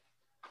 Ant,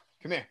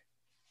 come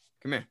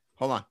here.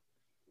 Hold on.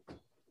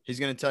 He's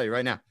gonna tell you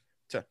right now.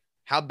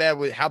 How bad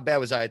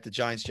was I at the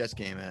Giants Jets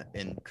game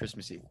in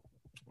Christmas Eve?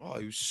 Oh,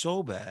 it was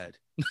so bad.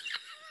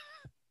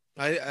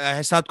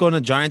 I stopped going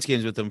to Giants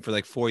games with them for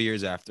like 4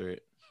 years after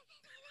it.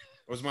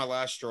 It was my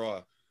last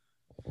straw.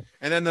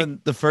 And then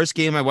the first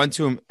game I went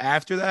to him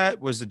after that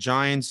was the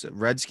Giants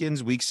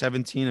Redskins week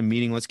 17, a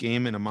meaningless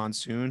game in a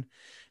monsoon.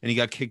 And he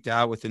got kicked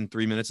out within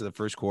 3 minutes of the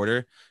first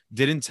quarter.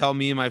 Didn't tell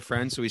me and my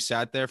friends. So we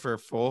sat there for a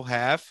full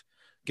half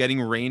getting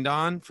rained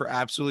on for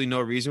absolutely no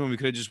reason when we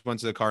could have just went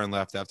to the car and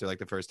left after like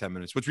the first 10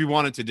 minutes, which we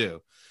wanted to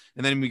do.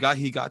 And then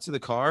he got to the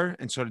car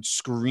and started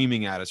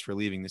screaming at us for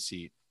leaving the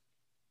seat.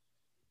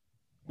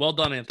 Well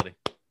done, Anthony.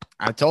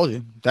 I told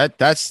you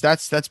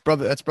that's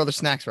brother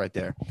Snacks right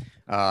there.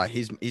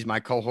 He's my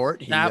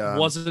cohort. That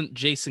wasn't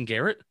Jason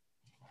Garrett.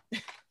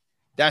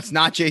 That's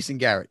not Jason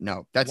Garrett.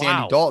 No, that's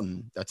Andy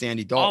Dalton. That's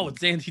Andy Dalton. Oh,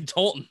 it's Andy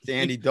Dalton. It's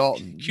Andy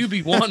Dalton.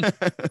 QB1.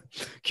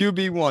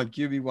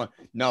 QB1.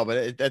 No,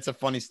 but that's a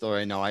funny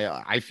story. No,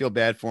 I feel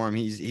bad for him.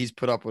 He's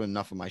put up with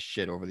enough of my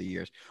shit over the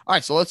years. All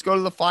right, so let's go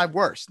to the 5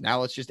 worst.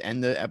 Now let's just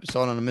end the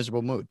episode on a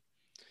miserable mood.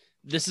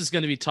 This is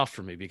going to be tough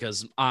for me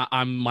because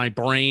my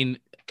brain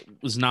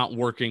was not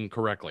working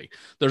correctly.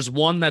 There's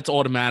one that's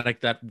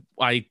automatic that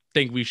I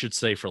think we should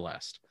say for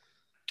last.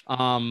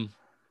 I'm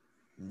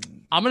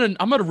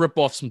gonna rip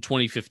off some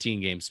 2015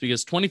 games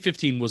because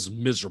 2015 was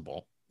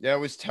miserable. Yeah, it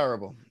was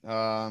terrible.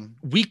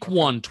 Week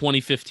 1,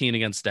 2015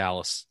 against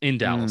Dallas in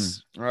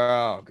Dallas.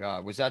 Oh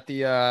God, was that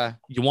the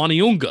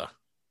Uwaniunga?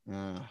 Oh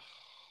my God,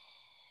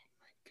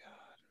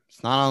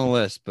 it's not on the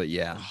list, but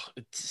yeah.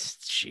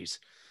 Jeez.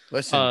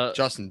 Listen,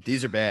 Justin,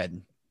 these are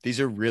bad. These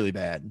are really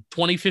bad.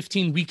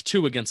 2015 week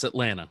 2 against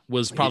Atlanta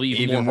was probably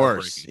even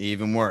worse.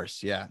 Even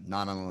worse. Yeah,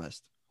 not on the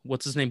list.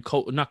 What's his name?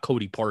 Not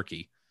Cody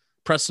Parkey.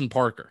 Preston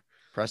Parker.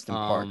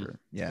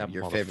 Yeah,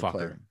 your favorite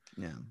player.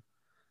 Yeah.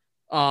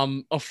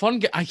 A fun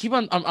game.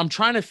 I'm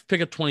trying to pick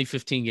a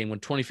 2015 game when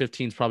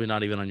 2015 is probably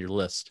not even on your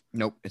list.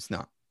 Nope, it's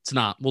not. It's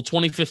not. Well,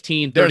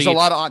 2015, There's a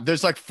lot of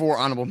there's like 4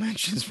 honorable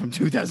mentions from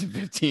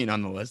 2015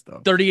 on the list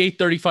though.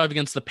 38-35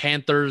 against the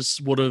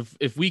Panthers would have,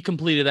 if we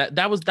completed that.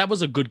 That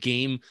was a good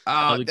game.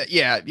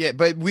 Yeah,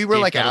 but we were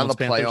like out of the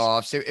Panthers.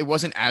 playoffs. It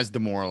wasn't as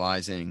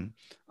demoralizing.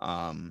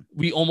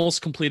 We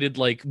almost completed,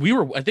 like,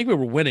 I think we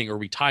were winning or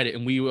we tied it,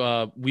 and we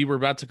were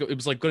about to go. It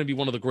was like going to be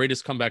one of the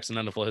greatest comebacks in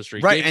NFL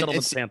history. Right, and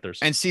the Panthers.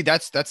 And see,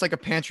 that's like a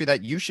pantry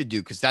that you should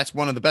do, because that's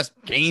one of the best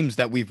games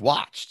that we've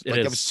watched.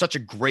 That was such a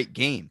great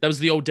game. That was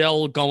the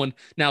Odell going.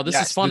 Now this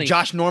is funny. The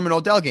Josh Norman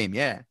Odell game.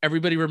 Yeah,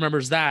 everybody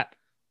remembers that.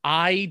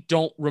 I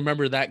don't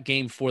remember that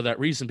game for that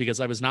reason,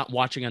 because I was not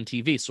watching on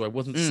TV, so I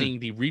wasn't seeing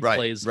the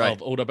replays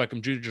of Odell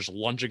Beckham Jr. just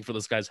lunging for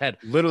this guy's head.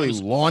 Literally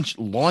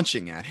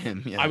launching at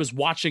him. Yeah. I was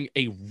watching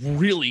a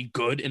really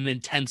good and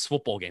intense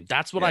football game.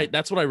 That's what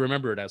I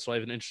remember it as. So I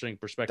have an interesting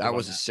perspective. That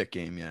was a sick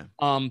game. Yeah.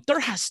 There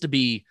has to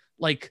be,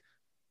 like,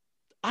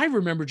 I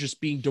remember just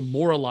being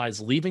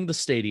demoralized leaving the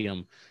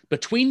stadium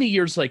between the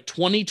years like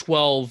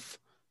 2012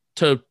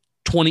 to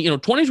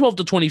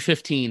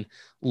 2015.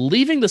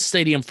 Leaving the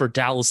stadium for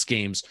Dallas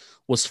games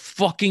was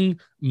fucking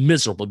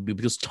miserable,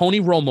 because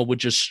Tony Romo would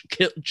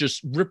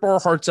just rip our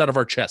hearts out of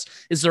our chest.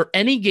 Is there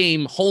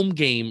any home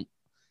game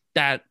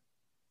that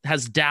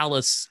has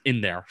Dallas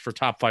in there for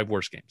top 5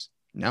 worst games?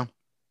 No.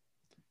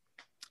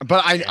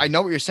 But I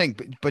know what you're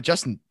saying, but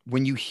Justin,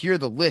 when you hear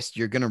the list,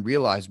 you're going to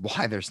realize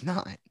why there's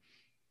not.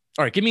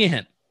 All right, give me a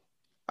hint.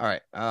 All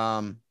right.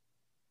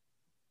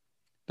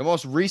 The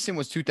most recent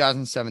was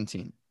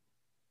 2017.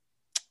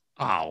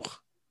 Oh,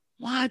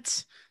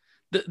 what?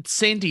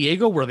 San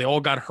Diego, where they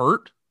all got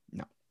hurt?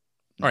 No.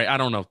 All right, I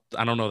don't know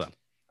them.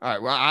 All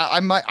right, well,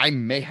 I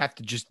may have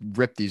to just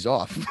rip these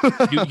off.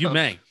 you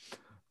may.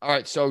 All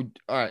right, so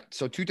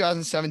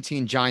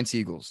 2017 Giants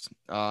Eagles.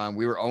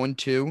 We were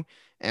 0-2,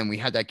 and we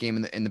had that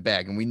game in the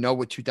bag, and we know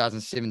what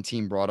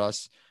 2017 brought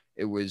us.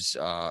 It was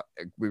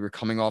we were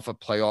coming off a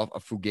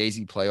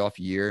Fugazi playoff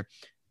year,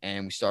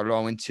 and we started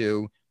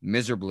 0-2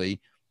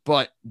 miserably.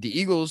 But the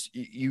Eagles,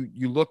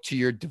 you look to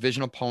your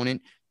division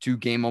opponent to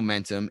gain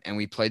momentum, and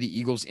we play the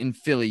Eagles in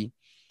Philly,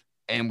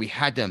 and we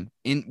had it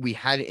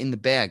in the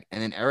bag.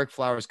 And then Eric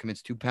Flowers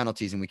commits 2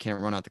 penalties, and we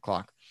can't run out the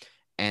clock.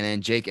 And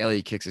then Jake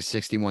Elliott kicks a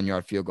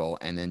 61-yard field goal,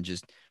 and then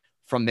just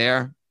from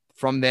there,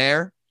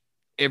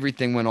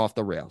 everything went off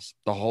the rails.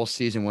 The whole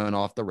season went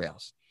off the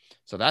rails.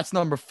 So that's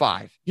number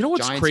 5. You know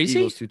what's Giants, crazy?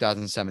 Eagles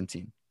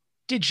 2017.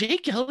 Did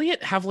Jake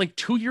Elliott have like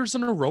 2 years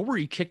in a row where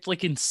he kicked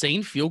like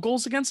insane field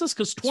goals against us?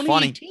 Because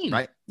 2018,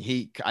 funny,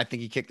 right? I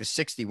think he kicked a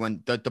 60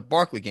 when the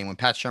Barkley game, when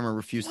Pat Shermer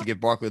refused to give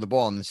Barkley the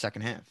ball in the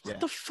second half. What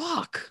the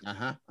fuck?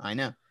 I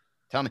know.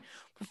 Tell me.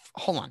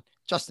 Hold on,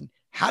 Justin.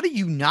 How do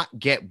you not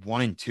get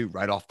 1 and 2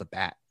 right off the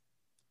bat?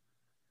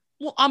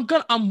 Well,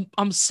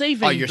 I'm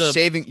saving. Oh, you're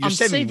saving one. You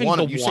said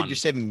one. You're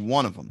saving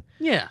one of them.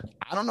 Yeah.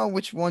 I don't know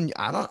which one.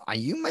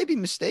 You may be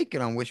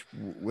mistaken on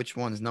which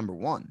one is number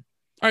 1.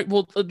 All right.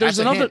 Well, there's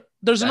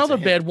another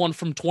bad one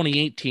from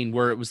 2018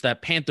 where it was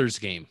that Panthers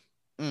game.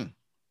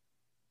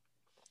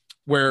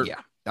 Where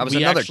that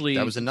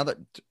was another.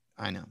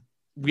 I know.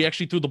 We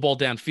actually threw the ball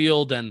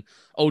downfield, and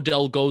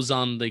Odell goes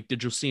on the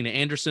Josina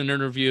Anderson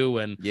interview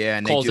and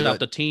calls out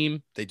the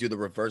team. They do the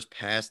reverse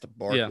pass to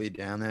Barkley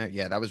down there.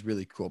 Yeah, that was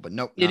really cool. But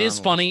nope. It is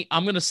funny.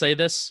 I'm going to say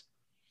this,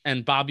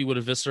 and Bobby would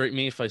eviscerate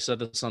me if I said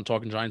this on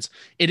Talking Giants.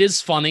 It is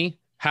funny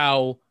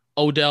how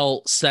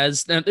Odell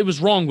says, and it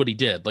was wrong what he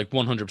did, like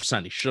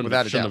 100%. He shouldn't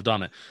have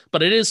done it.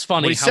 But it is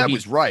funny. What he said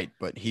was right,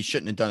 but he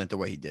shouldn't have done it the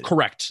way he did.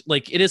 Correct.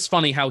 Like, it is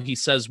funny how he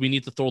says we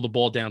need to throw the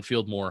ball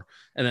downfield more.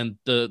 And then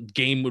the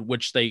game with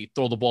which they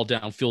throw the ball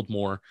downfield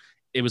more,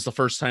 it was the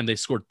first time they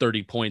scored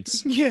 30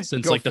 points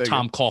since like the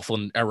Tom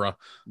Coughlin era.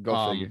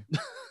 Go figure.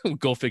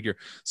 Go figure.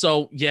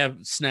 So yeah,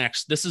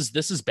 Snacks. This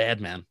is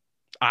bad, man.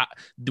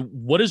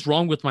 What is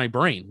wrong with my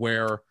brain?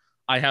 Where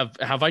have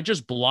I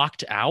just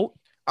blocked out?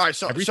 All right.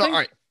 So all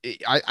right.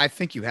 I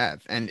think you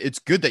have, and it's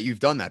good that you've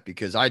done that,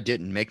 because I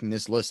didn't. Making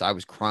this list, I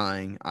was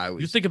crying.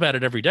 You think about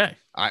it every day.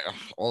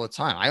 All the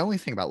time. I only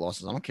think about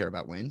losses. I don't care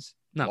about wins.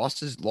 No.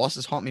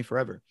 Losses haunt me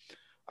forever.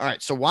 All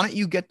right, so why don't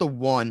you get the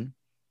one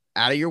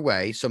out of your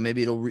way, so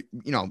maybe it'll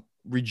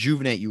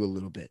rejuvenate you a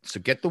little bit. So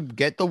get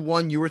the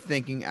one you were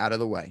thinking out of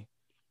the way.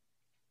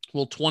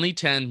 Well,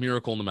 2010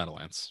 Miracle in the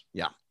Meadowlands.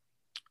 Yeah,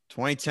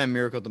 2010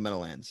 Miracle in the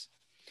Meadowlands.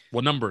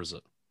 What number is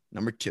it?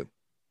 Number 2.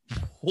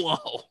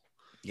 Whoa.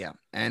 Yeah,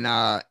 and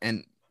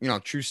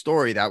true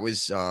story. That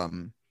was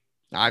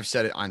I've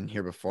said it on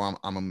here before.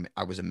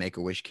 I was a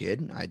Make-A-Wish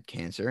kid. I had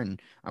cancer, and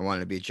I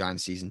wanted to be a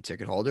Giants season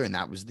ticket holder, and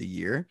that was the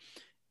year.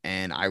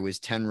 And I was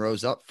 10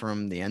 rows up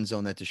from the end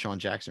zone that Deshaun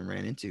Jackson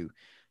ran into,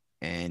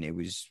 and it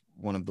was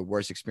one of the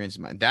worst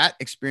experiences. That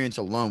experience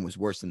alone was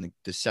worse than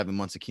the 7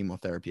 months of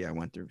chemotherapy I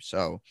went through.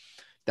 So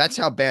that's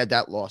how bad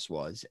that loss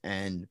was,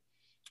 and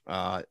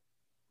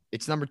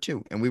it's number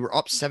 2, and we were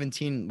up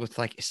 17 with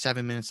like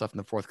 7 minutes left in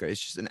the fourth quarter.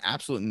 It's just an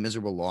absolute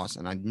miserable loss,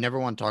 and I never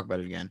want to talk about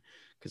it again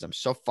because I'm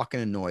so fucking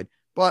annoyed.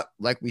 But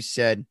like we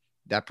said,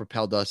 that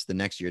propelled us the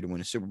next year to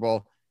win a Super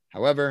Bowl.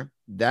 However,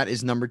 that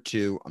is number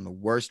 2 on the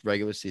worst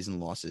regular season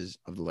losses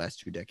of the last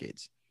 2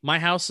 decades. My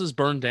house is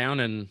burned down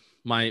and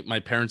my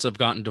parents have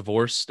gotten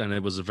divorced and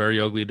it was a very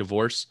ugly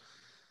divorce.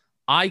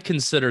 I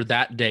consider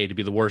that day to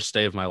be the worst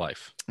day of my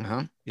life.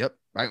 Yep.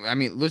 I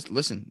mean,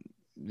 listen,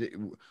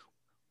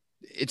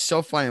 it's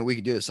so funny that we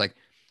could do this. Like,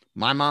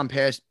 my mom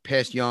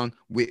passed young.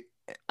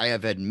 I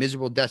have had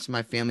miserable deaths in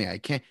my family. I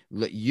can't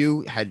let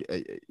you had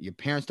your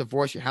parents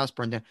divorced, your house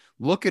burned down.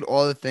 Look at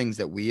all the things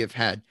that we have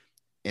had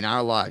in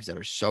our lives that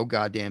are so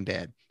goddamn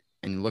bad.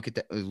 And look at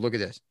that. Look at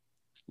this.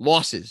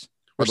 Losses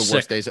are the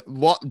worst days.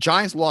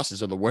 Giants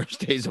losses are the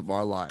worst days of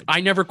our lives.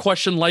 I never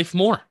questioned life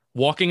more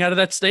walking out of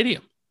that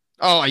stadium.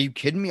 Oh, are you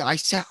kidding me? I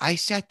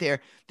sat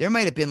there. There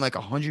might have been like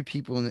 100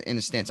 people in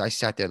the stands. I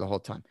sat there the whole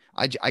time.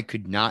 I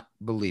could not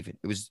believe it.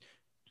 It was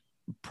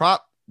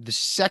the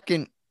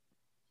second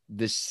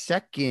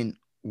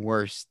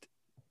worst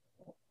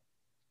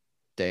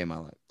day of my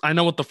life. I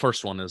know what the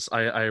first one is.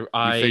 I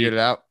figured it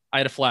out. I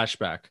had a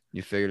flashback.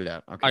 You figured it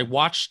out. Okay. I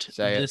watched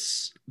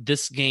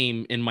this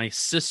game in my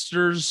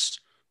sister's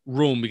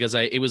room because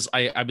I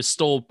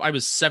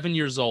was 7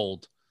 years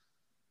old,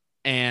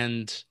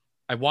 and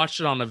I watched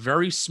it on a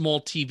very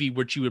small TV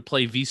which you would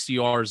play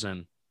VCRs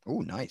in.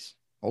 Oh, nice.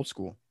 Old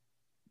school.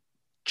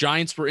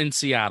 Giants were in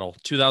Seattle,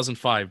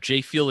 2005.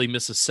 Jay Feely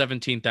misses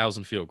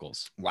 17,000 field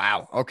goals.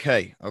 Wow.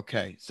 Okay.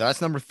 So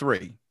that's number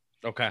 3.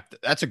 Okay.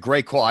 That's a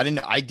great call. I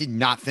did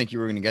not think you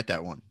were going to get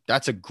that one.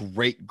 That's a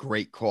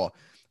great call.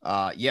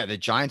 Yeah, the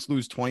Giants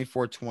lose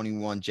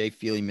 24-21. Jay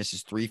Feely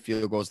misses 3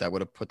 field goals that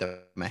would have put them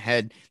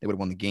ahead. They would have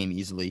won the game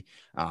easily.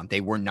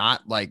 They were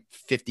not like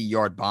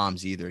 50-yard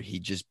bombs either. He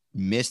just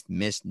missed,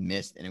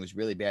 and it was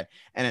really bad.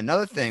 And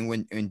another thing,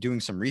 when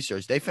doing some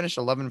research, they finished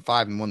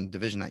 11-5 and won the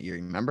division that year.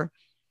 You remember?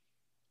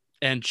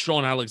 And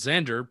Sean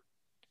Alexander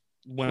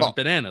went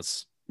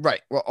bananas.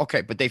 Right. Well,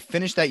 okay, but they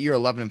finished that year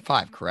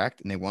 11-5,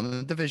 correct? And they won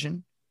the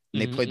division.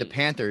 And they played the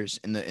Panthers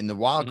in the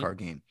wild card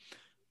game.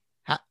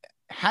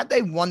 Had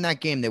they won that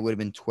game, they would have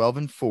been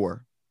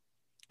 12-4,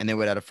 and they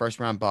would have had a first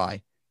round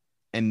bye.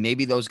 And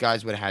maybe those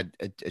guys would have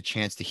had a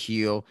chance to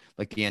heal,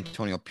 like the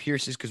Antonio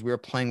Pierces, because we were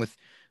playing with,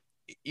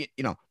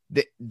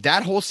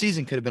 that whole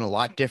season could have been a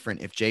lot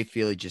different if Jay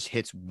Feely just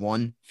hits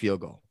 1 field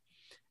goal,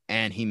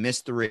 and he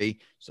missed 3.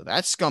 So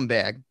that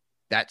scumbag,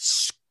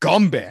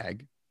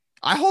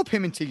 I hope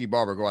him and Tiki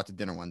Barber go out to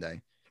dinner one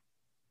day.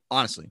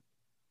 Honestly.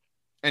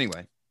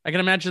 Anyway, I can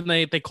imagine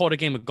they called a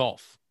game of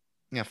golf.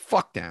 Yeah,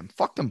 fuck them.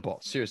 Fuck them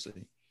both.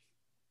 Seriously.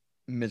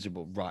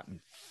 Miserable,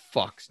 rotten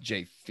fucks,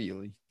 Jay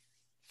Feely.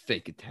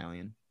 Fake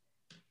Italian.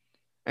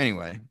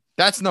 Anyway,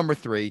 that's number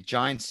 3.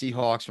 Giants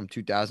Seahawks from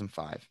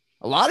 2005.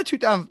 A lot of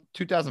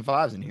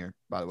 2005s in here,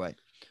 by the way.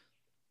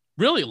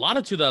 Really? A lot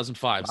of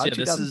 2005s. Yeah,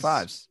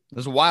 2005s. It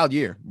was a wild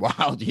year.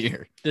 Wild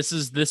year. This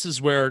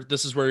is where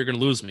you're going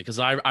to lose me, because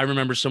I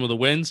remember some of the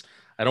wins.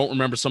 I don't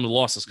remember some of the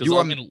losses, because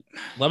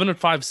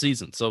 11-5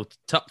 season. So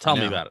tell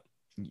me about it.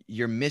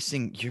 You're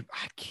missing.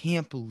 I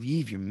can't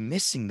believe you're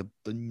missing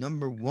the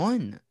number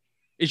 1.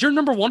 Is your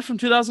number 1 from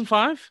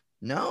 2005?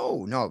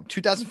 No.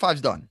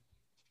 2005's done.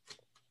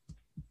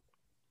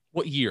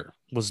 What year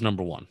was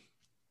number 1?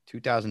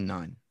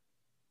 2009.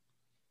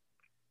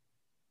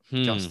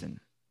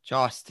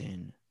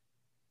 Justin.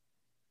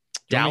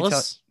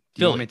 Dallas?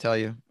 Do you want me to tell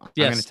you?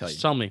 Yes, I'm going to tell you.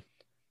 Tell me.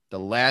 The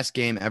last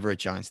game ever at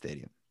Giant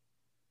Stadium.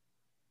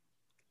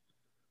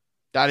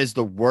 That is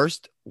the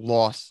worst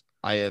loss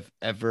I have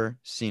ever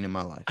seen in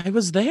my life. I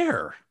was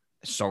there.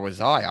 So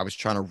was I. I was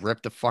trying to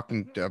rip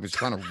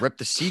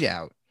the seat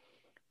out.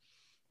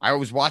 I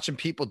was watching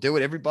people do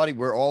it. Everybody,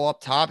 we're all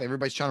up top.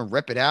 Everybody's trying to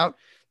rip it out.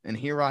 And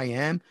here I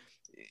am.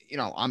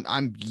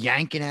 I'm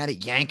yanking at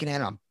it.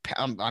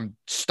 I'm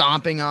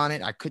stomping on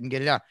it. I couldn't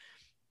get it out.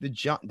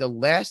 The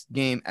last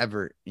game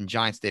ever in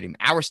Giant Stadium,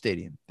 our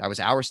stadium. That was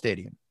our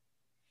stadium.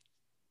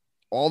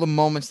 All the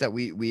moments that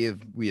we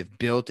have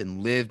built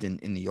and lived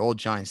in the old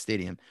Giant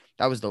Stadium.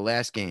 That was the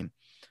last game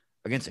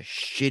against a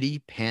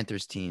shitty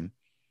Panthers team.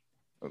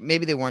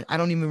 Maybe they weren't. I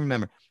don't even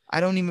remember. I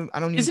don't even.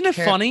 Isn't it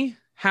funny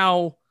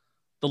how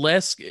the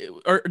last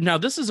now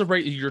this is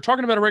you're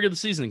talking about a regular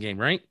season game,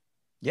 right?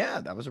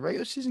 Yeah, that was a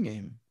regular season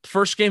game.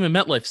 First game in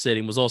MetLife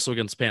Stadium was also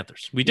against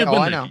Panthers. We did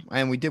win. I know,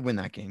 and we did win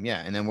that game.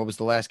 Yeah, and then what was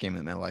the last game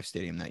at MetLife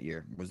Stadium that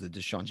year? Was the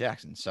Deshaun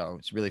Jackson. So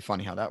it's really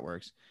funny how that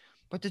works.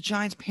 But the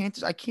Giants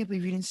Panthers, I can't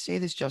believe you didn't say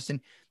this,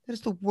 Justin. That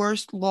is the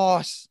worst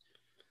loss.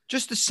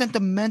 Just the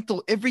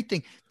sentimental,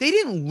 everything. They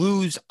didn't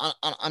lose on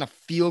a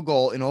field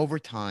goal in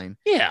overtime.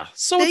 Yeah,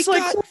 so it's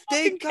like, who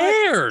fucking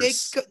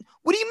cares?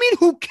 What do you mean,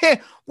 who cares?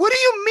 What do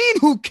you mean,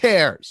 who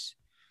cares?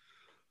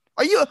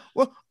 Are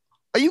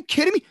you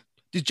kidding me?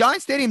 Does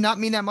Giant Stadium not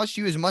mean that much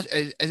to you as much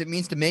as it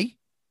means to me?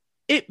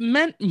 It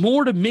meant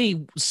more to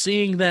me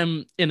seeing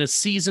them in a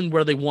season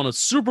where they won a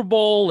Super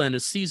Bowl and a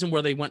season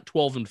where they went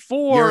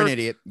 12-4. You're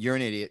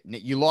an idiot.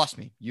 You lost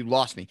me.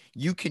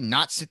 You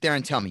cannot sit there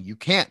and tell me. You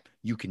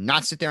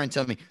cannot sit there and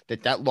tell me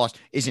that loss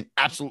isn't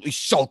absolutely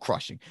soul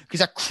crushing, because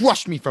that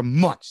crushed me for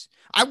months.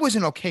 I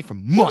wasn't okay for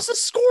months. What was the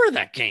score of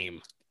that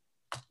game?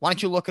 Why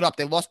don't you look it up?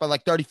 They lost by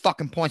like 30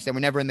 fucking points. They were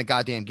never in the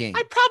goddamn game.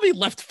 I probably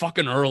left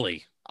fucking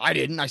early. I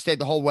didn't. I stayed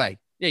the whole way.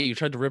 Yeah, you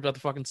tried to rip out the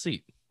fucking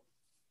seat.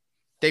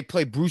 They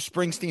played Bruce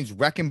Springsteen's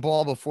Wrecking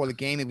Ball before the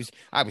game.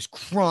 I was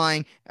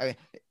crying,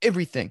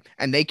 everything.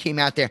 And they came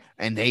out there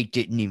and they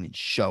didn't even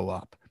show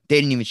up. They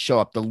didn't even show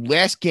up. The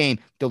last game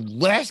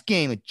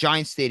at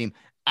Giants Stadium,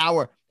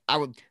 our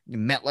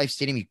MetLife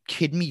Stadium. You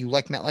kidding me? You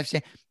like MetLife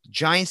Stadium?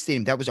 Giants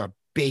Stadium. That was our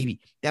baby.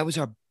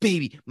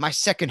 My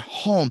second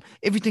home.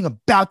 Everything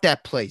about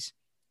that place.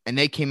 And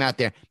they came out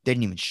there. They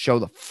didn't even show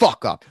the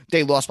fuck up.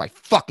 They lost by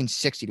fucking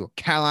 60 to a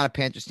Carolina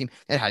Panthers team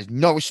that has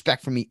no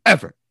respect for me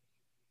ever.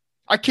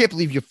 I can't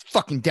believe you're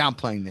fucking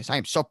downplaying this. I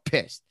am so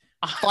pissed.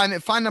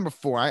 Find number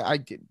 4. I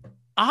did.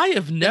 I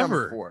have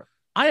never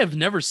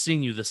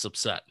seen you this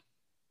upset.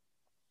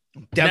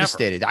 I'm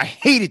devastated. Never. I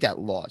hated that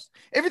loss.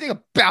 Everything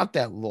about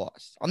that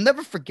loss. I'll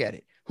never forget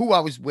it. Who I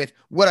was with,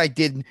 what I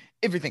did,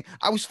 everything.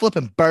 I was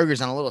flipping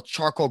burgers on a little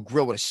charcoal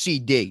grill with a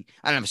CD.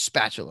 I didn't have a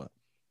spatula.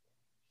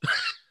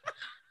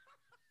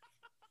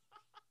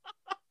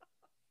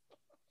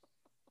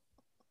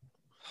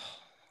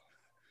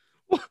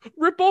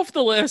 Rip off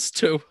the last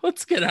 2.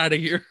 Let's get out of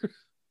here.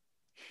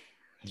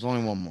 There's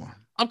only one more.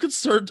 I'm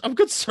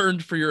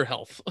concerned for your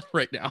health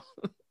right now.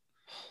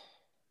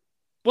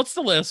 What's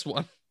the last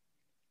one?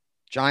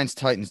 Giants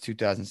Titans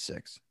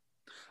 2006.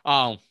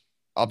 Oh,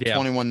 up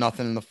 21-0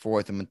 in the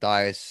fourth, and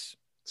Matthias.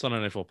 Sunday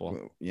Night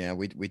Football. Yeah,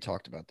 we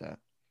talked about that.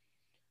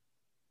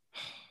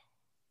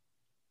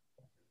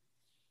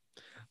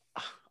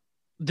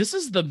 This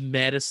is the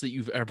maddest that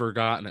you've ever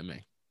gotten at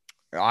me.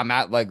 I'm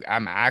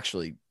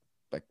actually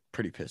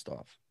pretty pissed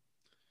off.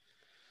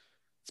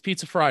 It's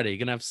Pizza Friday. You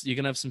gonna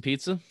have some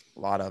pizza? A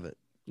lot of it.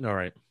 All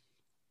right.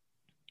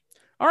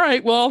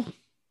 Well,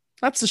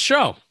 that's the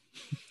show.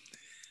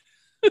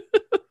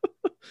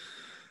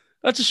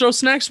 That's the show.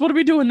 Snacks. What are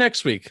we doing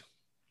next week?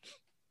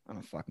 I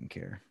don't fucking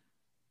care.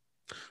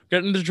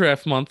 Getting into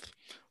draft month.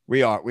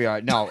 We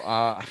are.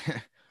 No,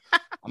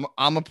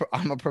 I'm a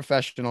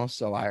professional,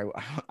 so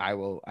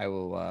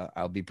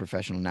I'll be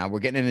professional now. We're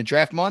getting into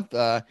draft month.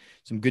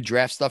 Some good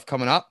draft stuff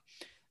coming up.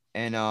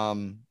 And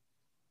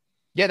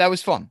yeah, that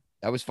was fun.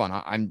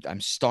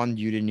 I'm stunned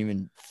you didn't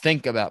even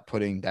think about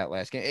putting that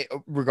last game.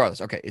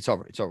 Regardless, okay, it's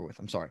over. It's over with.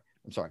 I'm sorry.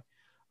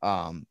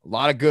 A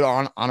lot of good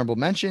honorable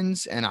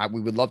mentions, and we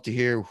would love to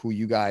hear who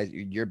you guys,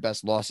 your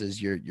best losses,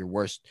 your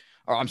worst.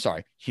 Or I'm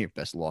sorry, your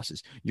best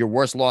losses, your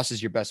worst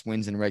losses, your best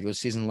wins in the regular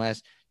season the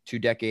last 2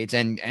 decades,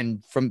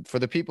 and for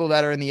the people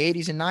that are in the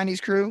 80s and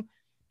 90s crew,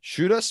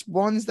 shoot us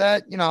ones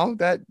that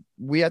that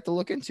we have to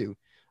look into.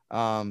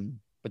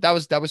 But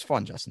that was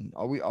fun, Justin.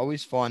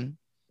 Always fun.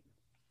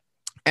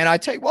 And I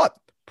tell you what,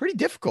 pretty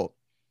difficult.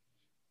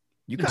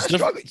 You kind of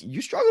struggled.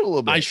 You struggled a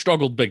little bit. I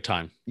struggled big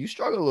time. You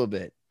struggled a little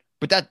bit,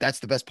 but that's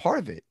the best part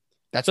of it.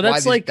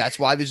 That's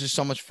why this is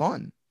so much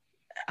fun.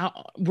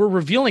 We're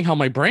revealing how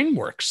my brain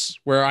works.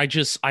 Where I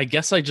guess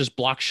I just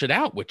block shit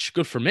out, which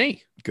good for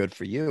me. Good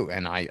for you.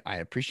 And I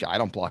appreciate. I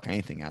don't block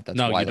anything out. That's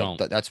no, why you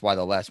don't. That's why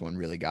the last one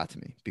really got to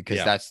me,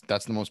 because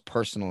that's the most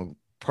personal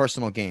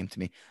game to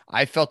me.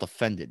 I felt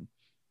offended.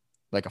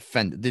 Like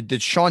offended. The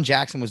Sean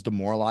Jackson was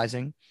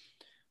demoralizing,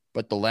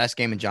 but the last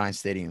game in Giants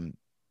Stadium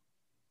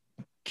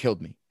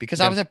killed me because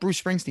I was at Bruce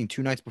Springsteen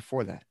 2 nights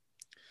before that.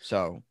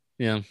 So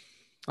yeah,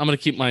 I'm gonna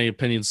keep my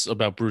opinions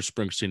about Bruce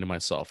Springsteen to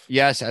myself.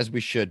 Yes, as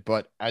we should.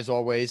 But as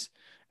always,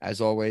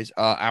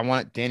 I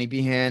want Danny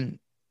Behan,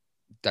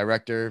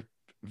 director,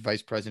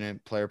 vice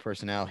president, player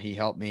personnel. He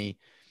helped me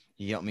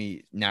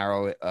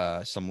narrow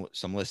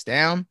some lists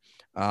down.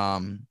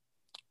 A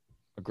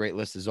great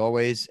list as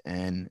always,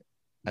 and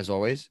as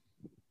always.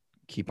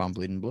 Keep on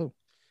bleeding blue.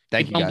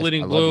 Thank you, guys. Keep on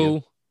bleeding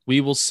blue. We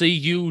will see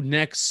you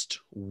next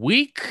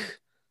week.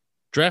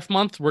 Draft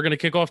month. We're going to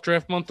kick off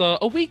draft month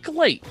a week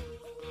late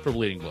for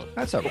Bleeding Blue.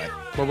 That's all right.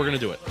 But we're going to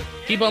do it.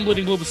 Keep on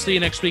bleeding blue. We'll see you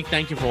next week.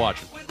 Thank you for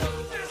watching.